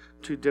to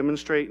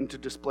demonstrate and to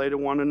display to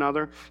one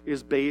another,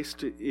 is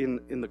based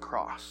in the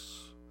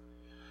cross.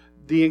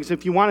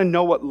 If you want to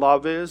know what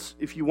love is,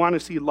 if you want to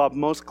see love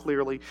most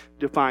clearly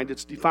defined,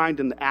 it's defined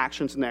in the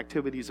actions and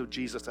activities of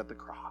Jesus at the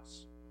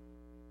cross.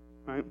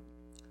 Right?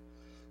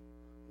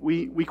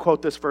 We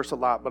quote this verse a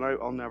lot, but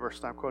I'll never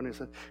stop quoting it. It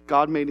says,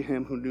 God made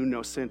him who knew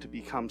no sin to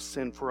become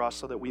sin for us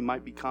so that we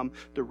might become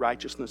the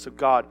righteousness of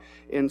God.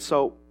 And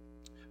so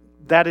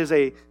that is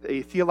a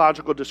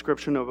theological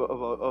description of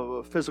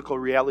a physical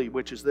reality,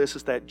 which is this,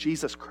 is that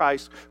Jesus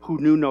Christ, who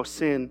knew no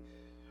sin,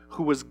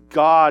 who was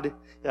God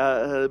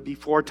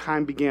before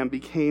time began,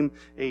 became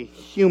a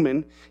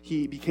human.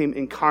 He became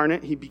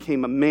incarnate. He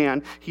became a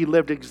man. He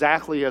lived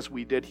exactly as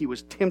we did. He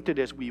was tempted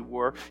as we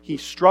were. He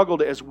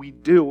struggled as we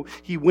do.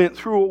 He went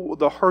through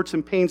the hurts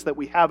and pains that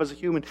we have as a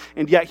human,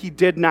 and yet he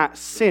did not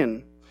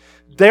sin.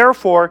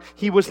 Therefore,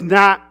 he was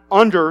not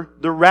under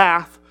the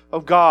wrath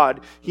of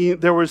God.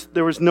 There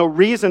was no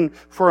reason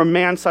for a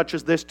man such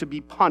as this to be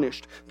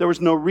punished. There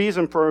was no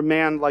reason for a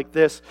man like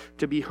this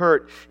to be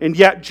hurt. And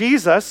yet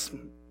Jesus,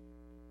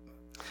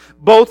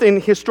 both in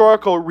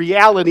historical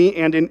reality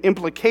and in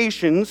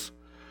implications,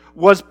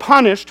 was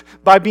punished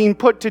by being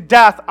put to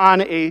death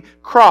on a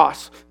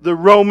cross. The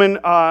Roman,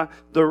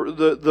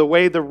 the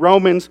way the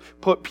Romans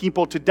put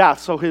people to death.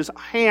 So his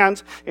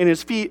hands and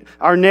his feet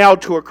are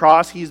nailed to a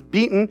cross. He's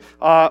beaten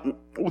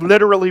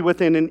literally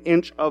within an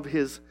inch of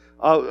his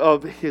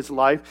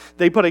life.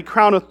 They put a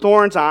crown of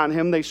thorns on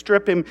him. They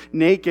strip him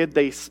naked.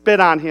 They spit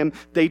on him.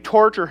 They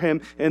torture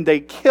him, and they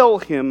kill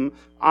him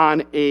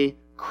on a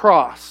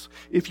cross.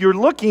 If you're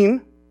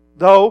looking,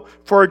 though,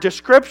 for a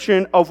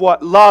description of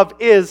what love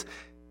is,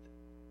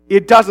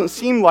 it doesn't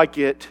seem like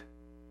it,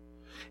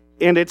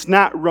 and it's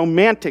not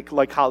romantic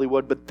like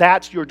Hollywood, but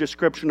that's your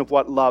description of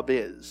what love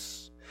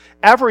is.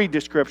 Every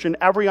description,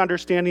 every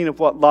understanding of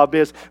what love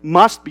is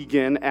must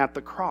begin at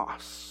the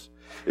cross.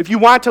 If you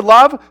want to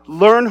love,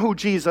 learn who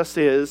Jesus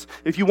is.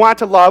 If you want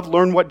to love,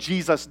 learn what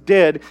Jesus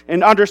did.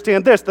 And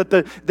understand this, that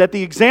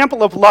the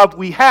example of love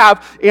we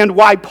have, and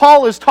why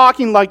Paul is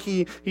talking like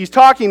he's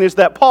talking, is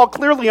that Paul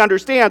clearly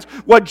understands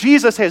what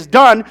Jesus has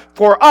done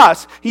for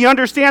us. He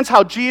understands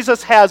how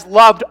Jesus has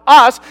loved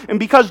us. And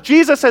because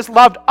Jesus has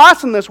loved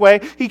us in this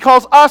way, he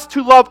calls us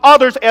to love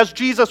others as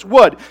Jesus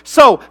would.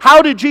 So,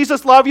 how did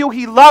Jesus love you?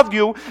 He loved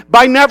you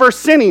by never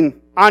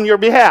sinning on your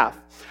behalf.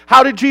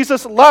 How did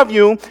Jesus love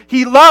you?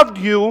 He loved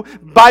you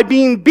by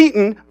being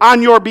beaten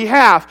on your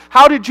behalf.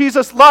 How did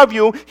Jesus love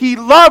you? He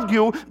loved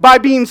you by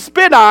being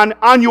spit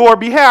on your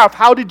behalf.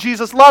 How did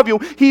Jesus love you?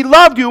 He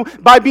loved you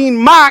by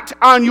being mocked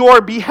on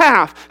your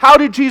behalf. How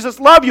did Jesus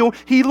love you?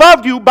 He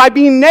loved you by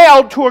being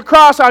nailed to a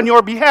cross on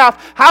your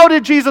behalf. How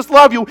did Jesus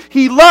love you?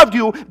 He loved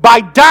you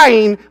by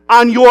dying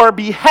on your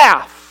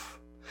behalf.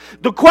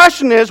 The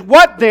question is,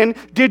 what then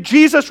did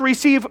Jesus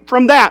receive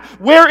from that?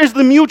 Where is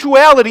the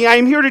mutuality? I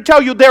am here to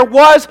tell you there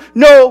was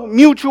no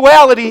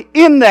mutuality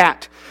in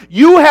that.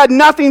 You had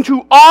nothing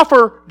to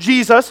offer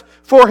Jesus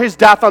for his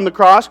death on the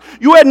cross.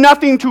 You had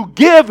nothing to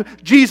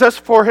give Jesus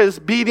for his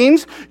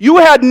beatings. You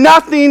had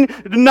nothing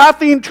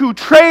to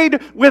trade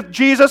with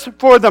Jesus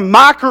for the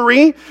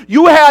mockery.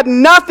 You had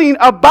nothing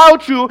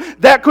about you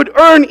that could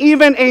earn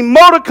even a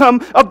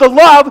modicum of the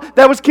love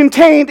that was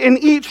contained in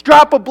each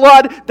drop of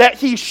blood that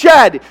he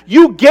shed.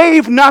 You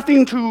gave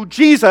nothing to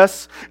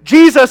Jesus.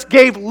 Jesus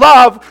gave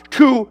love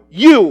to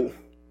you.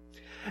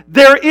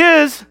 There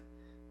is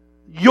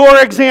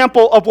your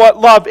example of what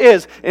love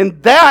is.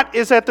 And that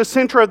is at the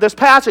center of this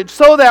passage,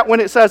 so that when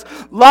it says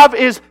love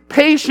is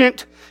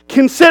patient,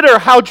 consider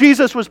how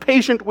Jesus was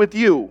patient with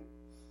you.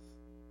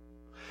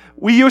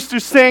 We used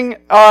to sing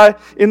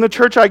in the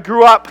church I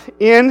grew up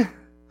in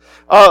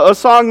a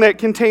song that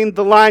contained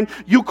the line,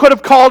 "You could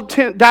have called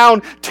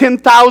down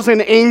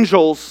 10,000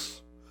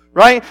 angels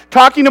right?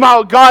 Talking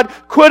about God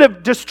could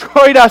have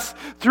destroyed us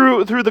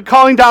through the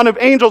calling down of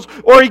angels,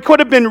 or he could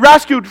have been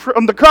rescued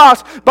from the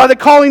cross by the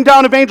calling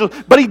down of angels,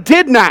 but he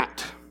did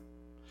not.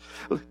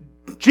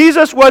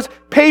 Jesus was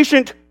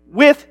patient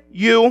with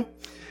you.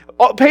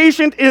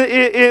 Patient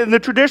in the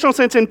traditional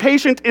sense, and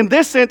patient in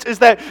this sense is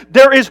that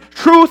there is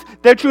truth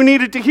that you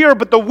needed to hear,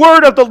 but the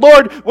word of the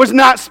Lord was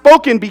not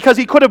spoken, because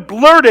he could have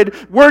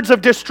blurted words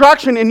of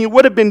destruction and you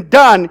would have been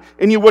done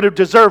and you would have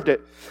deserved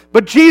it.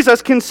 But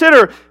Jesus,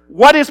 consider,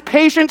 what is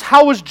patience?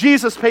 How was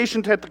Jesus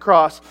patient at the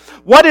cross?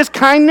 What is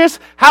kindness?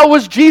 How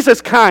was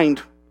Jesus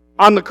kind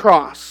on the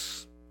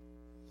cross?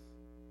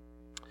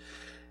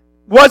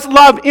 Was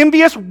love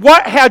envious?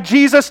 What had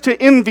Jesus to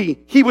envy?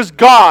 He was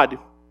God.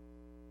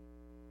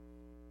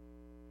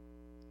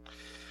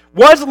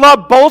 Was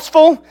love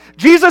boastful?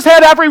 Jesus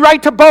had every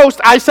right to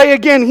boast. I say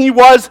again, he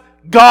was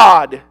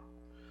God.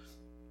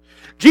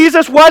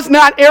 Jesus was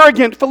not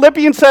arrogant.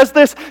 Philippians says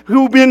this,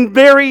 who being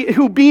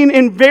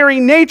in very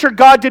nature,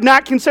 God did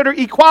not consider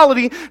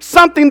equality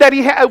something that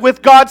he had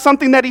with God,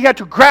 something that he had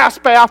to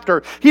grasp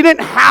after. He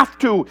didn't have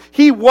to.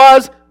 He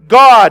was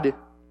God.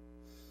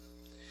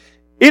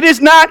 It is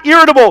not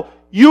irritable.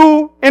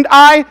 You and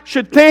I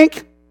should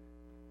think,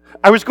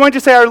 I was going to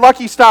say our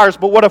lucky stars,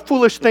 but what a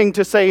foolish thing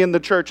to say in the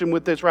church and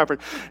with this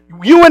reference.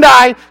 You and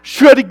I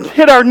should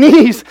hit our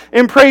knees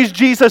and praise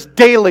Jesus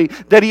daily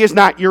that he is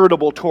not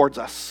irritable towards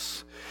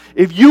us.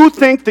 If you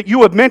think that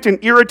you have met an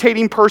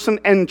irritating person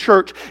in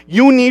church,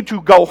 you need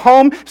to go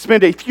home,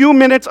 spend a few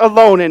minutes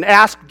alone, and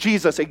ask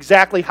Jesus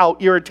exactly how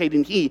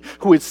irritating he,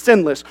 who is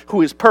sinless,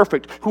 who is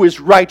perfect, who is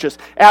righteous,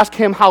 ask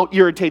him how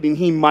irritating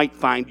he might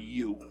find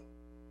you.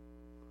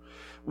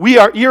 We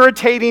are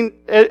irritated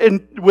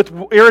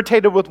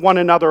with one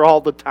another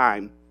all the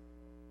time.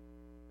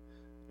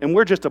 And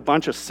we're just a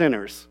bunch of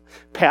sinners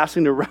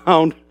passing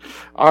around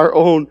our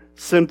own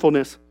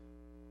sinfulness.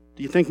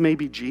 Do you think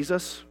maybe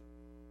Jesus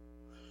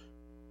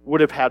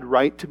would have had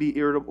right to be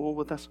irritable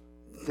with us?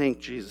 Thank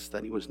Jesus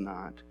that he was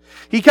not.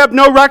 He kept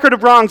no record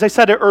of wrongs. I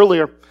said it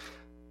earlier.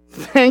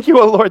 Thank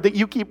you, O Lord, that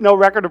you keep no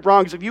record of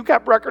wrongs. If you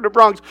kept record of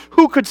wrongs,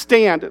 who could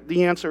stand?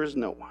 The answer is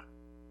no one.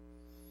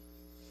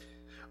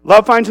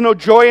 Love finds no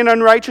joy in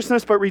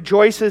unrighteousness, but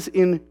rejoices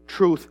in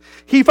truth.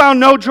 He found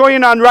no joy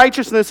in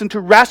unrighteousness, and to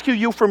rescue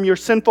you from your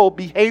sinful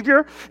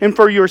behavior and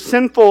for your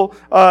sinful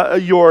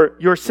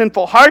your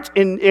sinful heart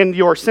and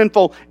your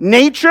sinful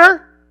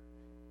nature,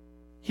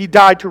 he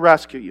died to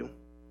rescue you.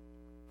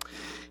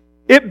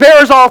 It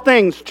bears all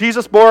things.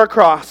 Jesus bore a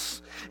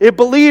cross. It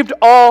believed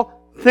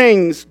all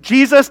things.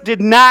 Jesus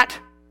did not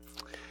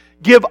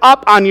give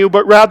up on you,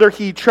 but rather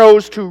he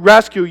chose to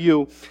rescue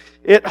you.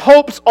 It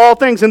hopes all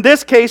things. In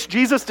this case,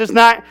 Jesus does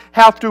not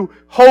have to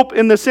hope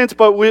in the sense,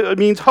 but it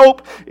means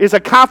hope is a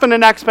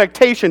confident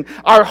expectation.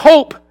 Our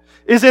hope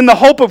is in the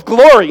hope of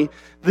glory,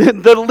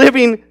 the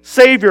living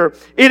Savior.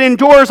 It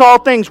endures all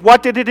things.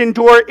 What did it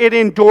endure? It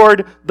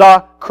endured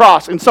the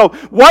cross. And so,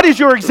 what is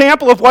your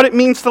example of what it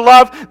means to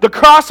love? The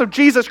cross of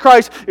Jesus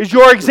Christ is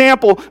your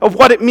example of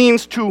what it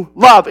means to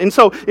love. And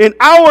so, in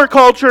our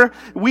culture,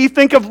 we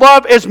think of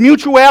love as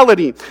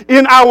mutuality.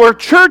 In our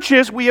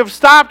churches, we have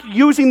stopped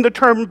using the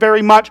term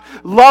very much,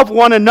 love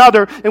one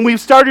another, and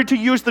we've started to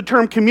use the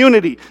term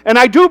community. And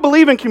I do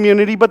believe in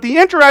community, but the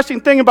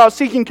interesting thing about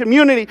seeking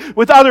community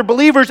with other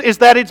believers is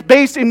that it's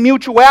based in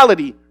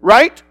mutuality,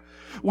 right?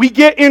 We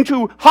get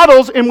into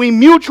huddles and we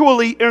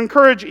mutually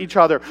encourage each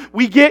other.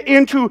 We get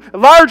into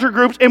larger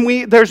groups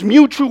and there's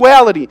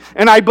mutuality.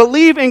 And I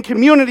believe in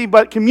community,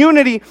 but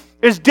community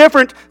is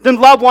different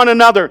than love one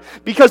another.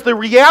 Because the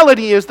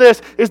reality is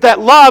this, is that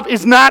love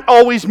is not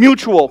always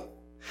mutual.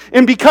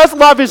 And because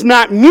love is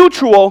not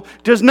mutual,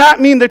 does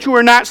not mean that you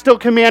are not still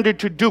commanded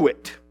to do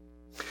it.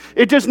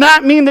 It does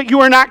not mean that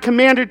you are not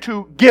commanded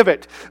to give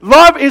it.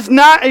 Love is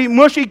not a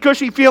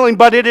mushy-gushy feeling,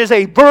 but it is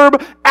a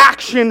verb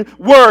action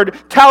word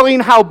telling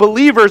how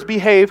believers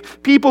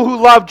behave, people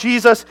who love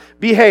Jesus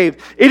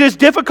behave. It is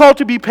difficult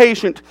to be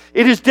patient.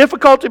 It is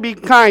difficult to be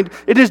kind.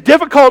 It is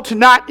difficult to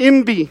not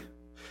envy.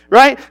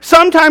 Right?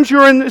 Sometimes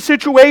you're in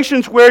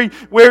situations where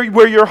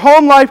your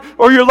home life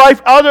or your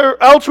life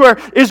elsewhere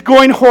is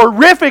going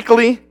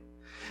horrifically,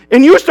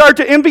 and you start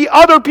to envy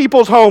other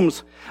people's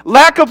homes.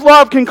 Lack of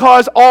love can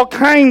cause all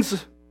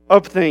kinds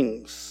of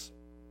things.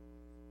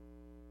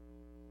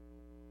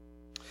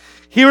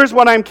 Here is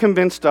what I'm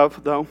convinced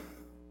of, though,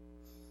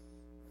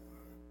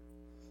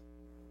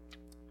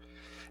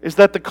 is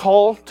that the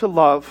call to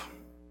love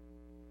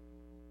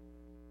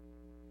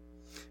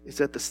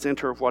is at the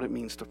center of what it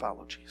means to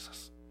follow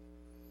Jesus.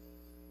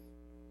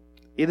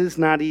 It is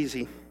not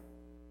easy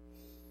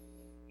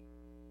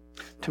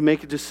to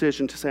make a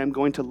decision to say, I'm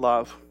going to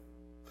love.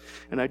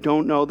 And I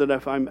don't know that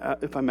if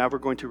I'm ever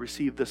going to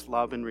receive this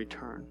love in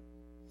return.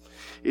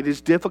 It is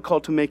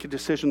difficult to make a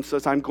decision that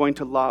says, I'm going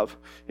to love,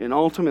 and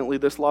ultimately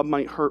this love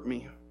might hurt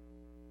me.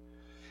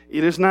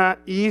 It is not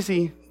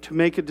easy to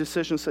make a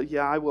decision that says,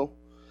 yeah, I will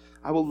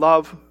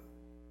love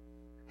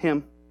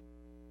him,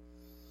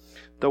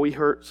 though he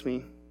hurts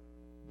me,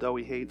 though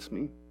he hates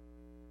me.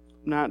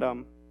 Not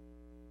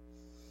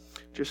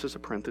just as a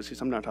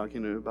parenthesis, I'm not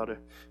talking about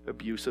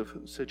abusive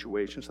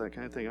situations, that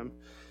kind of thing.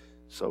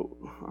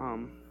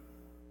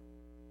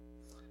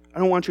 I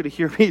don't want you to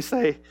hear me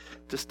say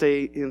to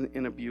stay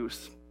in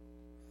abuse,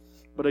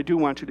 but I do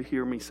want you to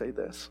hear me say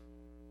this.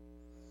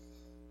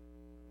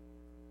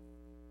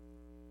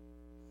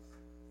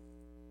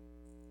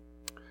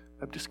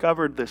 I've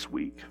discovered this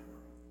week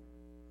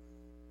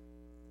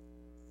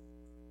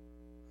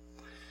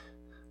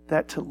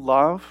that to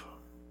love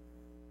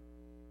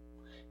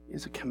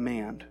is a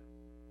command,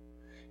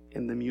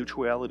 and the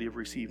mutuality of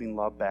receiving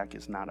love back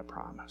is not a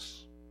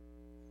promise.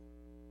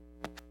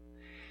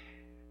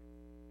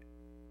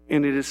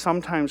 And it is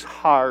sometimes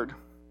hard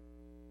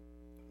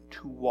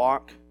to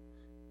walk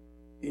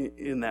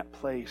in that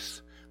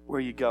place where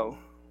you go,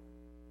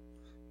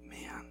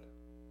 man,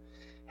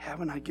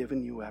 haven't I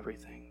given you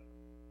everything?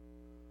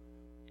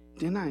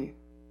 Didn't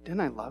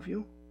I love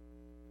you?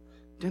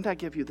 Didn't I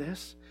give you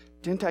this?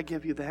 Didn't I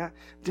give you that?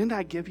 Didn't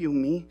I give you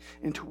me?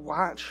 And to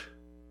watch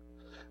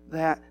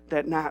that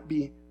not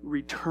be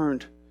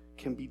returned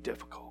can be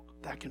difficult.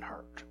 That can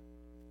hurt.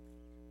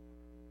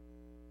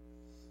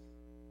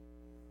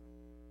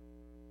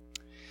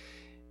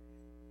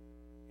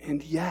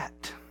 And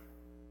yet,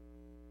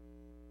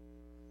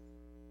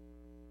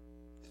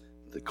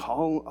 the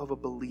call of a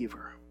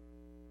believer,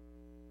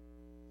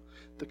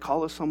 the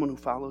call of someone who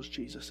follows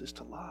Jesus is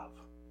to love.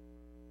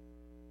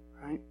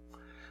 Right?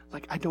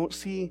 Like, I don't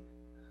see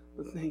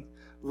the thing,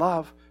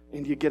 love,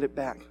 and you get it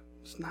back.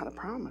 It's not a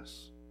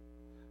promise.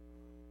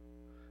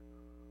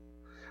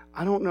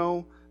 I don't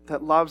know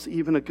that love's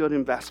even a good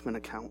investment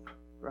account,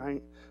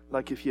 right?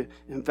 Like, if you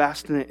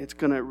invest in it, it's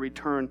going to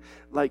return.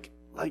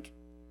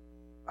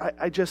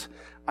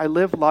 I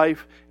live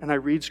life and I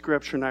read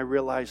Scripture and I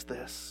realize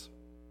this,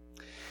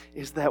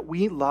 is that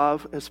we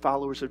love as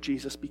followers of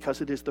Jesus because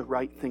it is the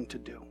right thing to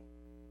do.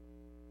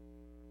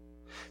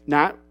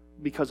 Not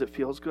because it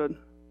feels good,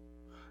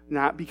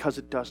 not because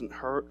it doesn't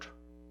hurt,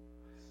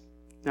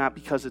 not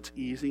because it's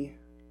easy,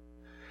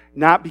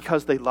 not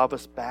because they love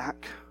us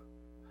back,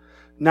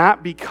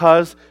 not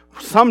because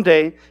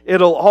someday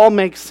it'll all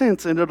make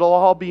sense and it'll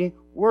all be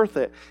worth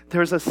it.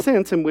 There's a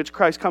sense in which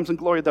Christ comes in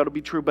glory that'll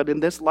be true, but in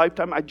this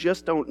lifetime, I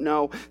just don't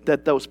know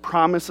that those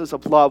promises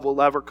of love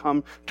will ever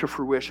come to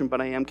fruition,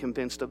 but I am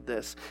convinced of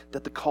this,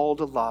 that the call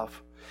to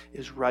love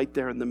is right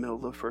there in the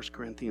middle of 1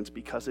 Corinthians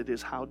because it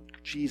is how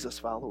Jesus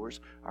followers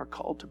are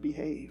called to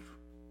behave.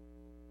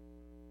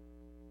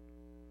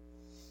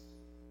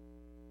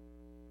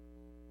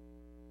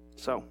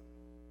 So,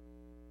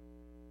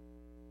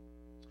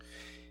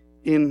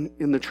 in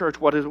the church,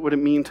 what would it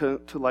mean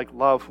to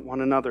love one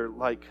another,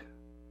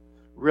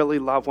 really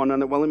love one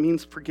another? Well, it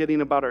means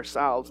forgetting about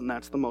ourselves, and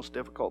that's the most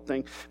difficult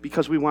thing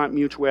because we want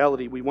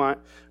mutuality, we want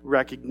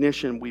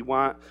recognition, we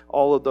want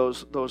all of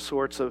those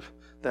sorts of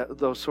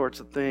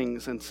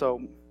things. And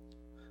so,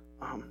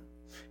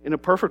 in a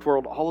perfect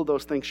world, all of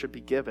those things should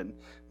be given.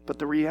 But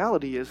the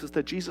reality is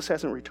that Jesus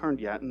hasn't returned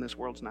yet, and this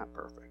world's not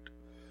perfect.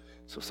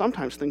 So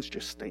sometimes things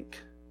just stink.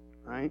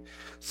 Right?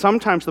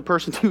 Sometimes the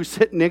person you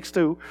sit next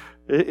to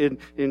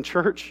in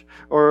church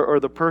or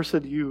the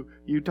person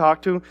you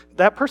talk to,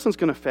 that person's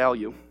going to fail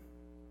you.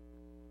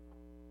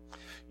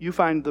 You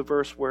find the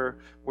verse where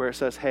it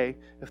says, hey,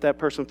 if that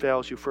person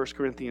fails you, 1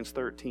 Corinthians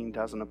 13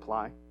 doesn't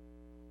apply,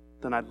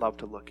 then I'd love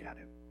to look at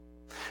it.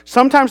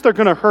 Sometimes they're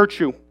going to hurt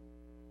you.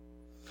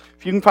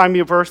 If you can find me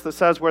a verse that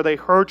says where they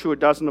hurt you, it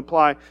doesn't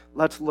apply,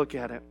 let's look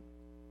at it.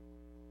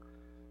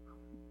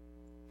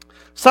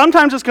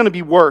 Sometimes it's going to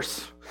be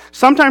worse.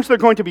 Sometimes they're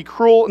going to be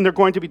cruel, and they're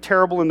going to be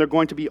terrible, and they're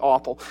going to be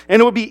awful.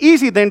 And it would be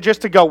easy then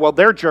just to go, well,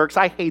 they're jerks,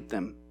 I hate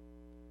them.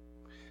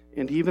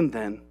 And even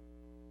then,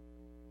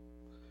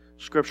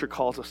 Scripture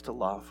calls us to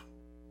love.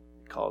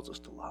 It calls us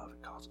to love.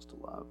 It calls us to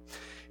love.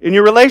 In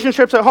your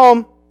relationships at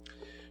home,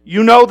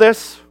 you know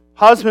this,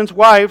 husbands,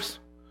 wives,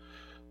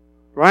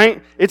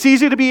 right? It's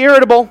easy to be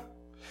irritable.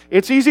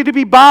 It's easy to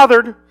be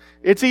bothered.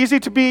 It's easy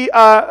to be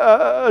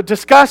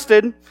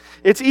disgusted.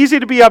 It's easy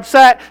to be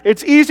upset.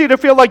 It's easy to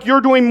feel like you're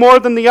doing more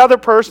than the other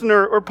person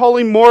or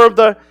pulling more of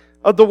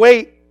the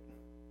weight.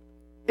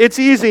 It's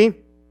easy.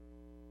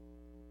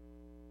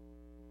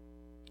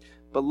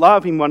 But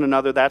loving one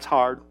another, that's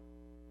hard.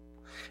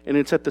 And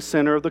it's at the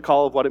center of the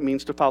call of what it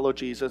means to follow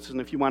Jesus. And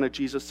if you want a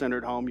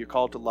Jesus-centered home, you're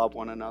called to love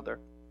one another.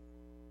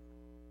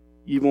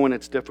 Even when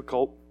it's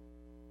difficult.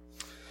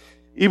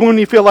 Even when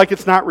you feel like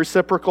it's not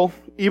reciprocal,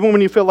 even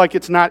when you feel like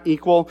it's not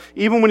equal,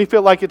 even when you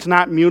feel like it's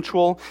not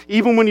mutual,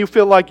 even when you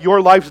feel like your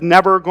life's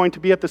never going to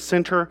be at the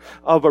center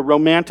of a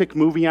romantic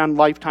movie on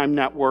Lifetime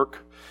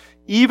Network,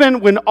 even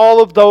when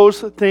all of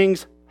those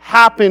things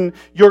happen,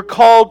 you're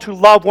called to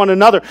love one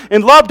another.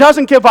 And love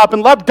doesn't give up,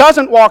 and love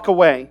doesn't walk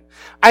away.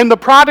 I'm the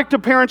product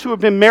of parents who have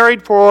been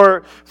married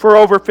for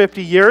over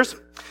 50 years.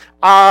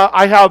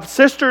 I have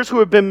sisters who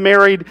have been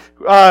married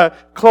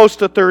close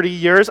to 30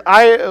 years.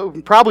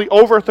 Probably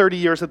over 30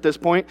 years at this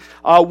point.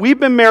 We've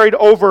been married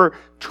over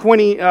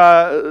 20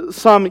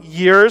 some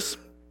years.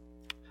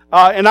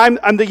 And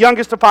I'm the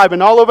youngest of 5,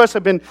 and all of us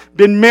have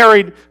been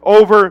married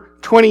over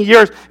 20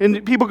 years.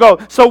 And people go,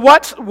 so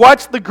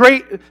what's the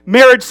great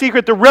marriage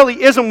secret? There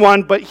really isn't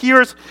one, but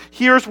here's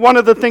one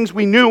of the things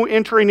we knew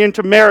entering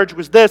into marriage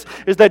is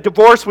that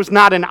divorce was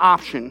not an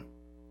option.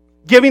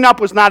 Giving up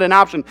was not an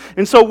option.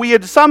 And so we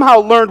had somehow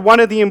learned one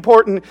of the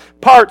important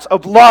parts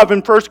of love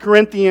in 1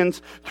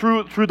 Corinthians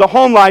through the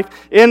home life.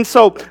 And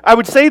so I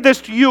would say this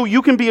to you,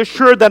 you can be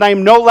assured that I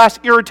am no less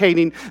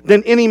irritating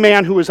than any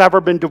man who has ever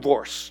been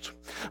divorced.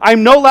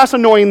 I'm no less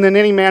annoying than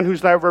any man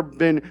who's ever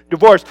been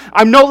divorced.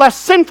 I'm no less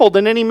sinful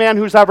than any man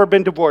who's ever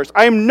been divorced.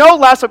 I am no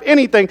less of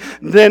anything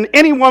than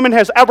any woman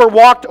has ever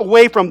walked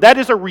away from. That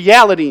is a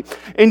reality.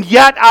 And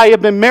yet I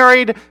have been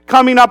married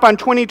coming up on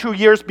 22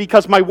 years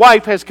because my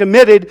wife has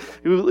committed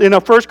in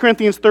a 1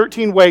 Corinthians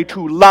 13 way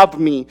to love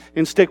me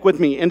and stick with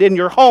me. And in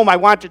your home, I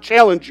want to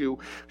challenge you.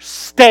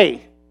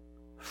 Stay,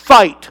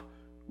 fight,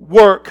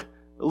 work,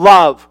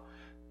 love.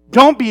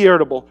 Don't be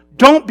irritable.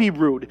 Don't be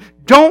rude.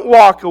 Don't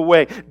walk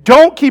away.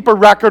 Don't keep a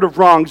record of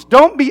wrongs.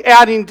 Don't be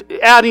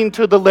adding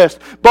to the list.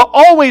 But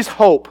always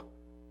hope.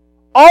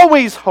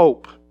 Always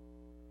hope.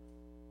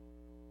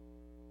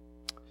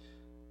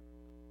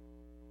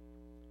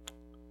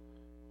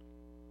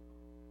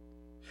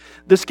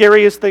 The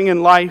scariest thing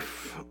in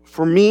life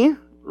for me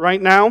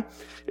right now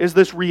is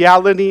this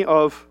reality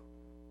of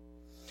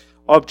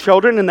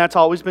children, and that's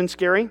always been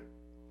scary.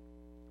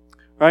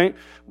 Right?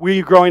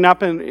 We growing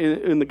up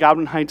in the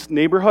Godwin Heights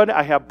neighborhood,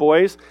 I have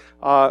boys.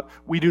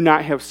 We do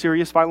not have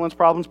serious violence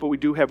problems, but we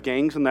do have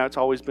gangs, and that's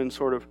always been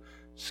sort of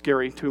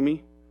scary to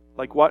me.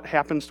 Like, what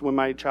happens when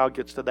my child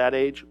gets to that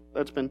age?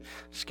 That's been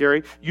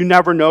scary. You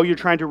never know. You're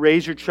trying to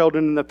raise your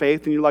children in the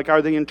faith, and you're like,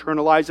 are they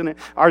internalizing it?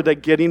 Are they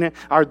getting it?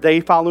 Are they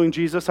following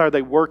Jesus? Are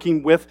they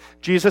working with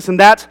Jesus? And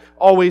that's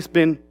always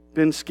been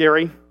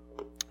scary.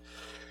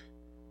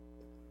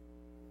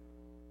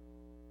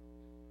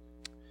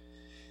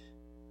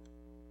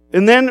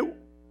 And then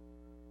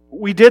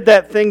we did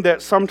that thing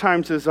that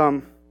sometimes is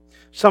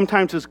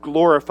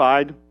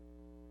glorified,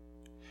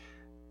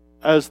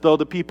 as though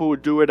the people who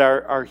do it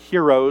are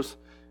heroes,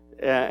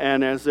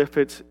 and as if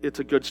it's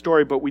a good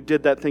story. But we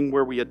did that thing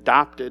where we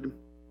adopted. And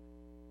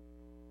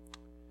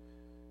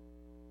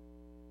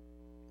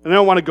I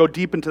don't want to go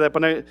deep into that,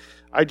 but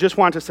I just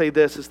want to say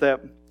this, is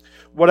that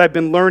what I've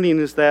been learning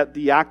is that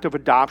the act of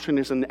adoption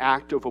is an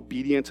act of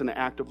obedience and an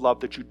act of love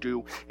that you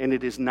do, and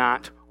it is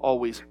not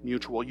always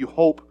mutual. You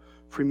hope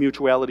for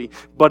mutuality,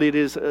 but it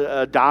is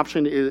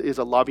adoption is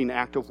a loving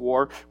act of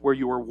war where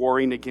you are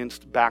warring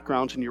against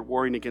backgrounds, and you're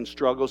warring against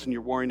struggles, and you're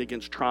warring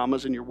against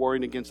traumas, and you're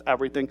warring against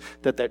everything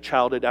that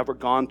child had ever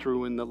gone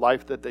through in the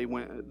life that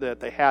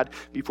they had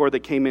before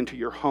they came into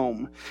your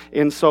home.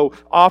 And so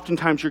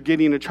oftentimes you're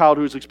getting a child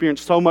who's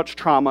experienced so much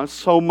trauma,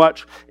 so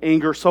much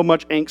anger, so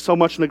much angst, so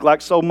much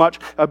neglect, so much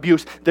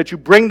abuse, that you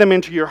bring them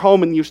into your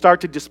home and you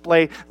start to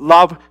display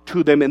love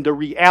to them. And the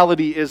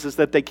reality is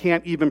that they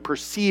can't even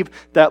perceive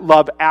that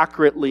love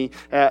accurately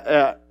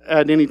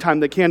at any time.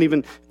 They can't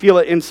even feel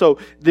it. And so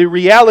the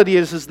reality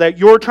is that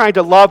you're trying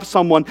to love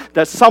someone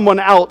that someone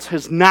else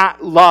has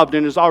not loved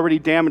and is already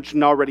damaged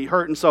and already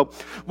hurt. And so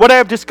what I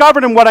have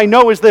discovered and what I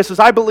know is this, is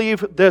I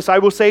believe this. I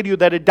will say to you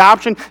that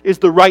adoption is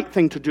the right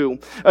thing to do.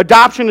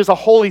 Adoption is a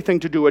holy thing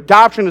to do.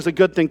 Adoption is a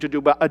good thing to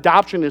do, but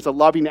adoption is a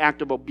loving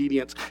act of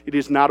obedience. It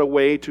is not a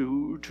way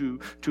to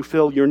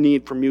fill your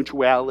need for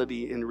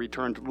mutuality in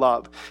return to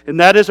love. And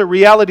that is a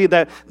reality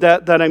that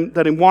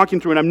I'm walking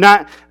through. And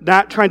I'm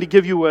not trying to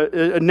give you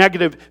a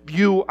negative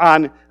view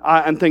on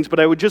things, but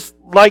I would just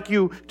like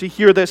you to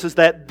hear this, is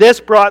that this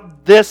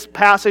brought this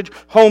passage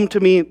home to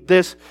me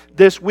this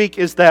week,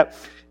 is that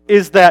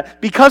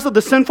because of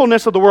the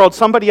sinfulness of the world,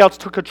 somebody else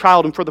took a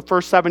child and for the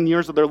first 7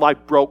 years of their life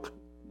broke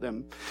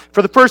them.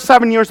 For the first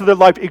 7 years of their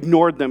life,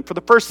 ignored them. For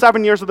the first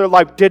 7 years of their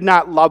life, did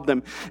not love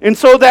them. And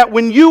so that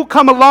when you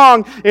come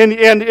along,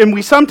 and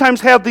we sometimes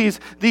have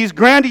these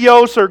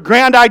grandiose or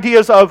grand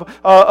ideas of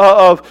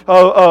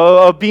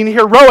being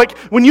heroic,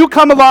 when you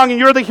come along and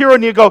you're the hero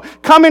and you go,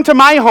 come into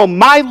my home,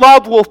 my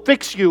love will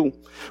fix you.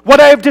 What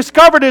I have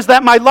discovered is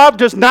that my love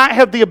does not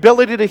have the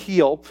ability to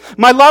heal.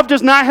 My love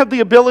does not have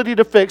the ability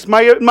to fix.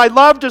 My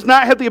love does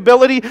not have the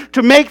ability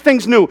to make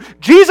things new.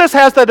 Jesus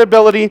has that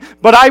ability,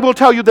 but I will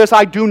tell you this,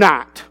 I do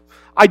not.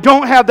 I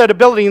don't have that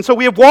ability. And so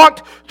we have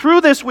walked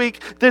through this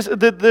week,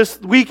 this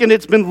week, and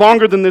it's been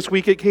longer than this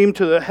week. It came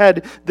to the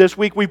head this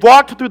week. We've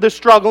walked through this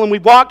struggle, and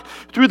we've walked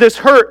through this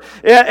hurt.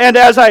 And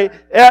as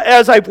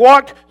I've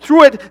walked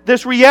through it,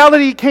 this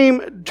reality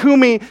came to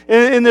me,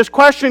 and this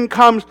question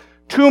comes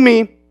to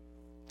me.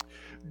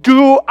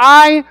 Do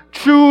I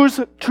choose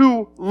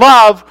to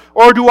love,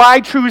 or do I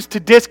choose to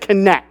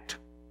disconnect?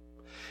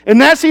 And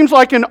that seems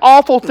like an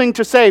awful thing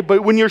to say,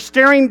 but when you're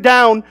staring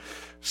down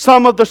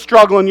some of the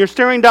struggle and you're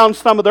staring down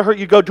some of the hurt,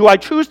 you go, do I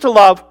choose to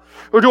love,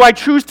 or do I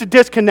choose to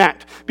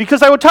disconnect?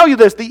 Because I will tell you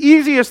this, the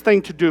easiest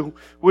thing to do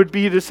would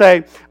be to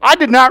say, I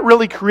did not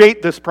really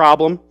create this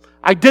problem.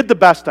 I did the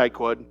best I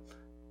could.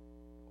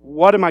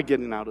 What am I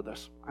getting out of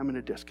this? I'm going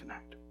to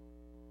disconnect.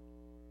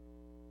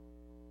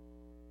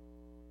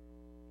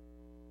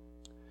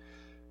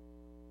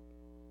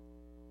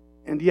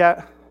 And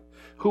yet,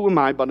 who am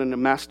I but a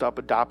messed up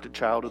adopted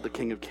child of the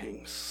King of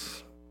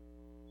Kings?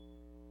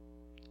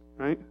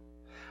 Right?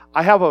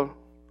 I have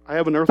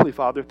an earthly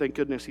father, thank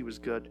goodness he was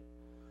good.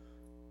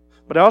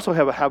 But I also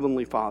have a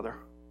heavenly Father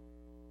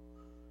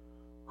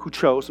who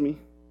chose me,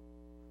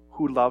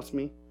 who loves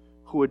me,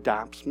 who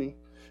adopts me,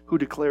 who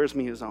declares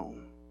me his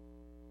own.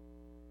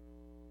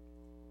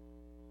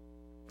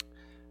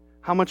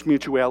 How much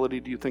mutuality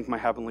do you think my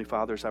heavenly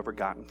Father's ever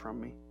gotten from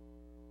me?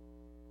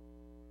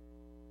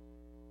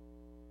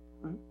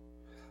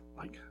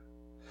 Right?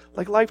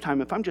 Like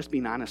Lifetime, if I'm just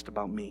being honest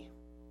about me,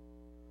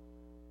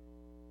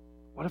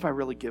 what have I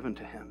really given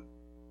to him?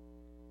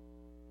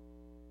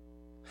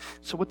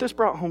 So what this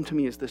brought home to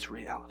me is this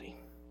reality.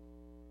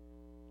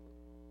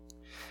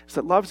 Is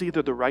that love's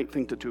either the right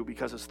thing to do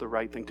because it's the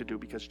right thing to do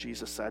because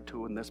Jesus said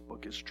to, and this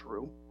book is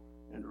true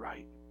and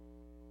right,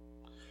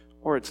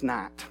 or it's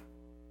not.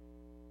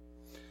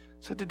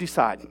 So to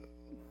decide.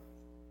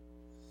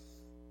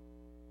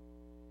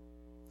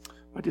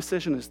 My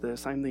decision is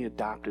this: I'm the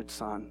adopted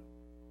son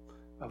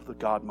of the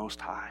God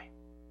Most High.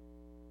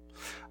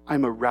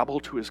 I'm a rebel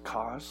to his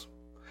cause.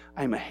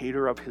 I'm a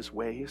hater of his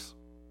ways.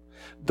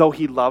 Though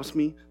he loves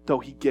me, though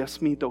he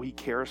gifts me, though he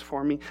cares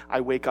for me,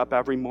 I wake up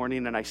every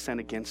morning and I sin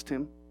against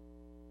him.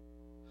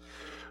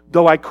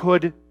 Though I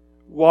could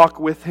walk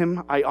with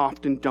him, I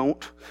often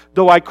don't.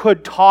 Though I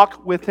could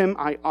talk with him,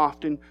 I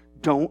often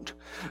don't.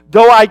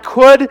 Though I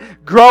could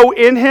grow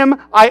in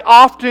him, I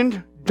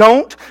often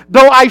don't.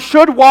 Though I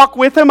should walk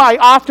with him, I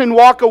often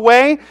walk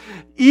away.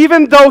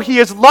 Even though he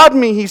has loved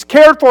me, he's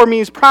cared for me,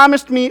 he's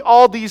promised me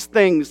all these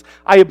things,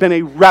 I have been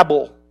a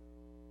rebel.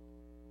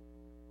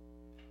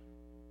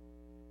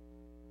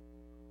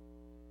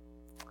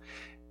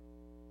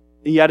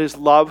 And yet his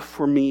love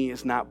for me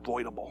is not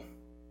voidable.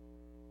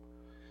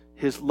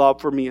 His love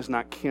for me is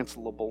not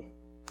cancelable.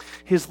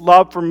 His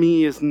love for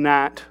me is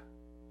not,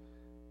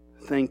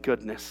 thank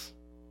goodness,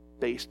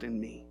 based in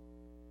me.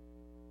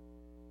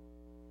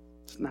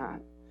 It's not.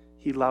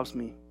 He loves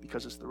me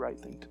because it's the right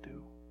thing to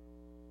do.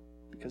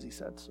 Because he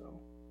said so.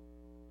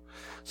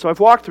 So I've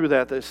walked through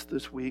that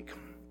this week.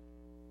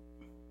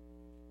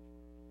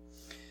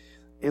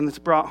 And it's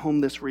brought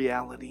home this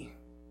reality.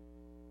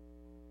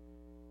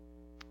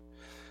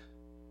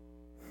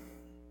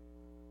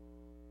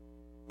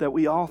 That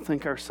we all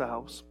think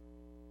ourselves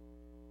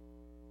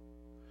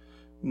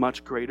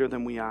much greater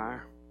than we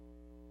are.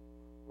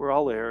 We're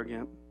all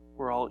arrogant.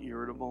 We're all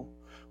irritable.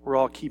 We're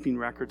all keeping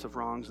records of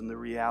wrongs, and the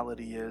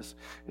reality is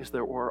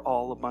that we're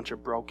all a bunch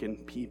of broken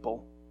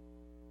people.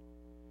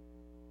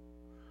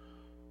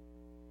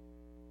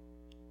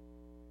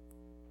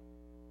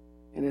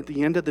 And at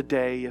the end of the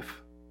day,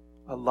 if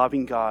a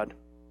loving God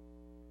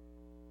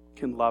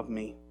can love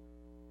me,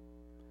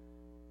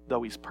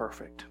 though he's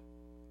perfect,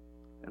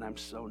 and I'm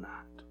so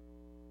not,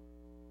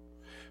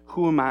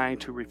 who am I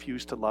to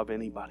refuse to love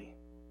anybody?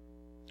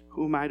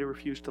 Who am I to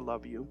refuse to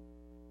love you?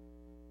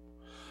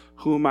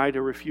 Who am I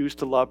to refuse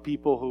to love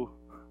people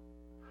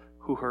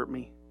who hurt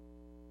me?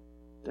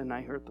 Didn't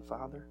I hurt the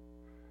Father?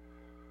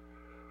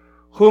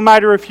 Who am I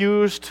to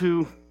refuse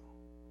to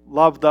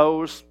love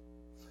those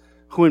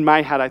who in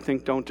my head I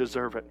think don't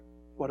deserve it?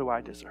 What do I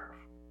deserve?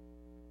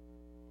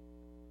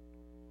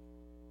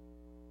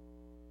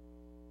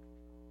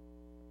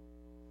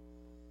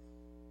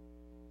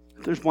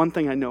 If there's one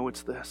thing I know,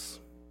 it's this.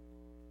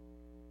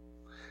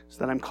 It's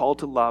that I'm called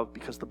to love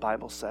because the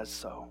Bible says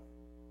so.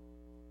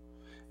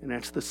 And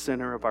it's the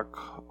center of our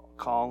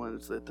call, and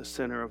it's at the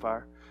center of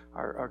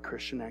our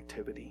Christian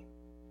activity.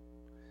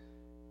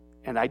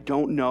 And I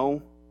don't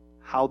know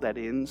how that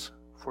ends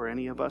for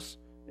any of us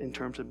in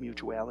terms of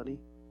mutuality.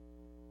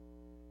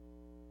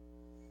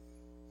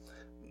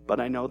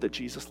 But I know that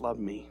Jesus loved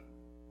me.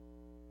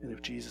 And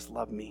if Jesus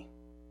loved me,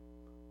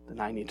 then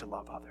I need to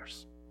love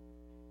others.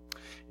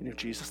 And if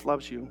Jesus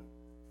loves you,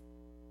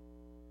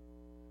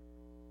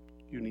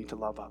 you need to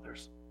love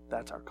others.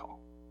 That's our call.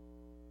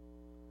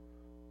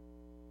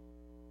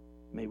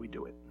 May we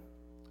do it.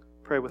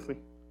 Pray with me.